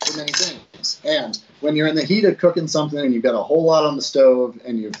useful for many things. And when you're in the heat of cooking something and you've got a whole lot on the stove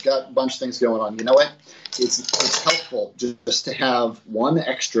and you've got a bunch of things going on, you know what? It's helpful just to have one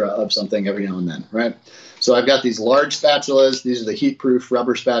extra of something every now and then, right? So I've got these large spatulas. These are the heat-proof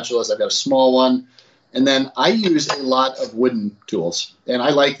rubber spatulas. I've got a small one. And then I use a lot of wooden tools. And I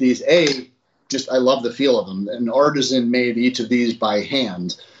like these. I love the feel of them. An artisan made each of these by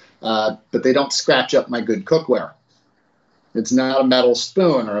hand, but they don't scratch up my good cookware. It's not a metal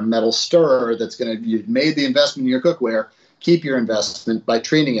spoon or a metal stirrer that's going to, you've made the investment in your cookware. Keep your investment by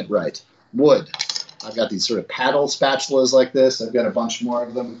treating it right. Wood. I've got these sort of paddle spatulas like this. I've got a bunch more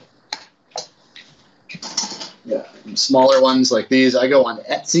of them. Yeah, smaller ones like these. I go on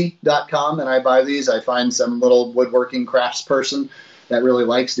Etsy.com and I buy these. I find some little woodworking craftsperson that really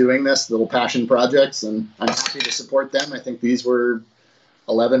likes doing this, little passion projects, and I'm happy to support them. I think these were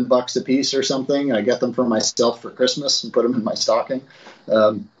 $11 a piece or something. I get them for myself for Christmas and put them in my stocking.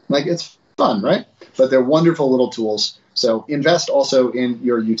 It's fun, right? But they're wonderful little tools. So invest also in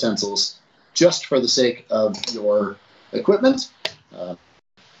your utensils just for the sake of your equipment.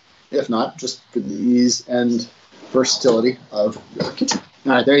 if not, just for the ease and versatility of your kitchen.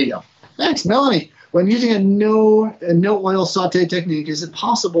 All right, there you go. Thanks, Melanie. When using a no oil saute technique, is it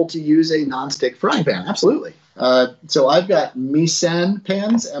possible to use a nonstick frying pan? Absolutely. So I've got Misen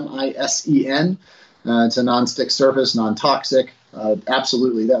pans, Misen. It's a nonstick surface, non-toxic.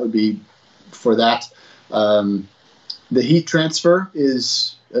 Absolutely, that would be for that. The heat transfer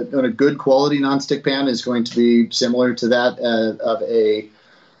is on a good quality nonstick pan is going to be similar to that of a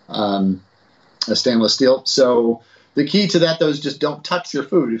stainless steel. So the key to that, though, is just don't touch your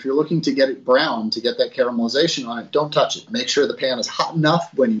food. If you're looking to get it brown, to get that caramelization on it, don't touch it. Make sure the pan is hot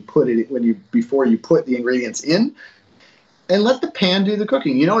enough before you put the ingredients in, and let the pan do the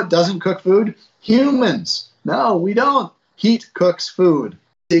cooking. You know what doesn't cook food? Humans. No, we don't. Heat cooks food.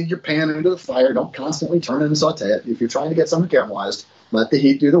 Dig your pan into the fire. Don't constantly turn it and saute it. If you're trying to get something caramelized, let the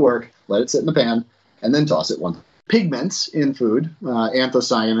heat do the work. Let it sit in the pan, and then toss it once. Pigments in food,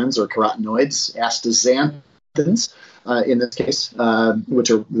 anthocyanins or carotenoids, astaxanthins in this case, which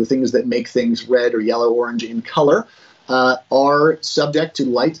are the things that make things red or yellow, orange in color, are subject to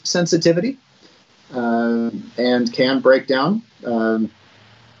light sensitivity and can break down.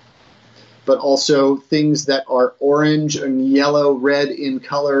 But also things that are orange and yellow, red in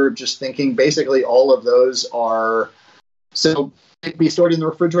color, just thinking basically all of those are, so be stored in the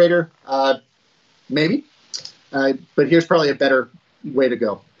refrigerator, maybe. But here's probably a better way to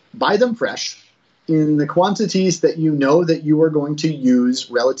go. Buy them fresh in the quantities that you know that you are going to use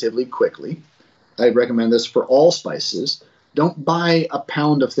relatively quickly. I recommend this for all spices. Don't buy a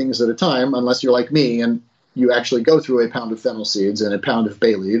pound of things at a time unless you're like me and you actually go through a pound of fennel seeds and a pound of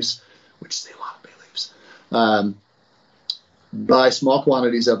bay leaves, which is a lot of bay leaves. Buy small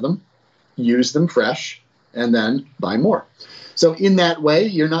quantities of them, use them fresh, and then buy more. So in that way,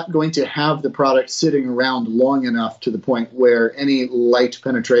 you're not going to have the product sitting around long enough to the point where any light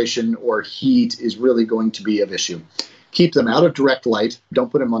penetration or heat is really going to be of issue. Keep them out of direct light.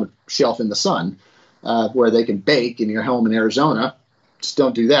 Don't put them on a shelf in the sun where they can bake in your home in Arizona. Just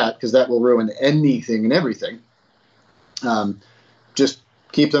don't do that because that will ruin anything and everything. Just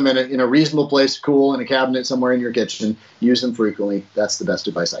keep them in a reasonable place, cool, in a cabinet somewhere in your kitchen. Use them frequently. That's the best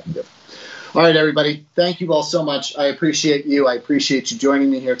advice I can give. All right, everybody. Thank you all so much. I appreciate you. I appreciate you joining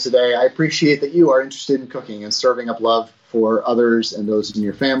me here today. I appreciate that you are interested in cooking and serving up love for others and those in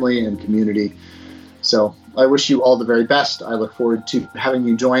your family and community. So I wish you all the very best. I look forward to having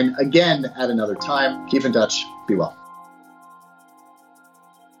you join again at another time. Keep in touch. Be well.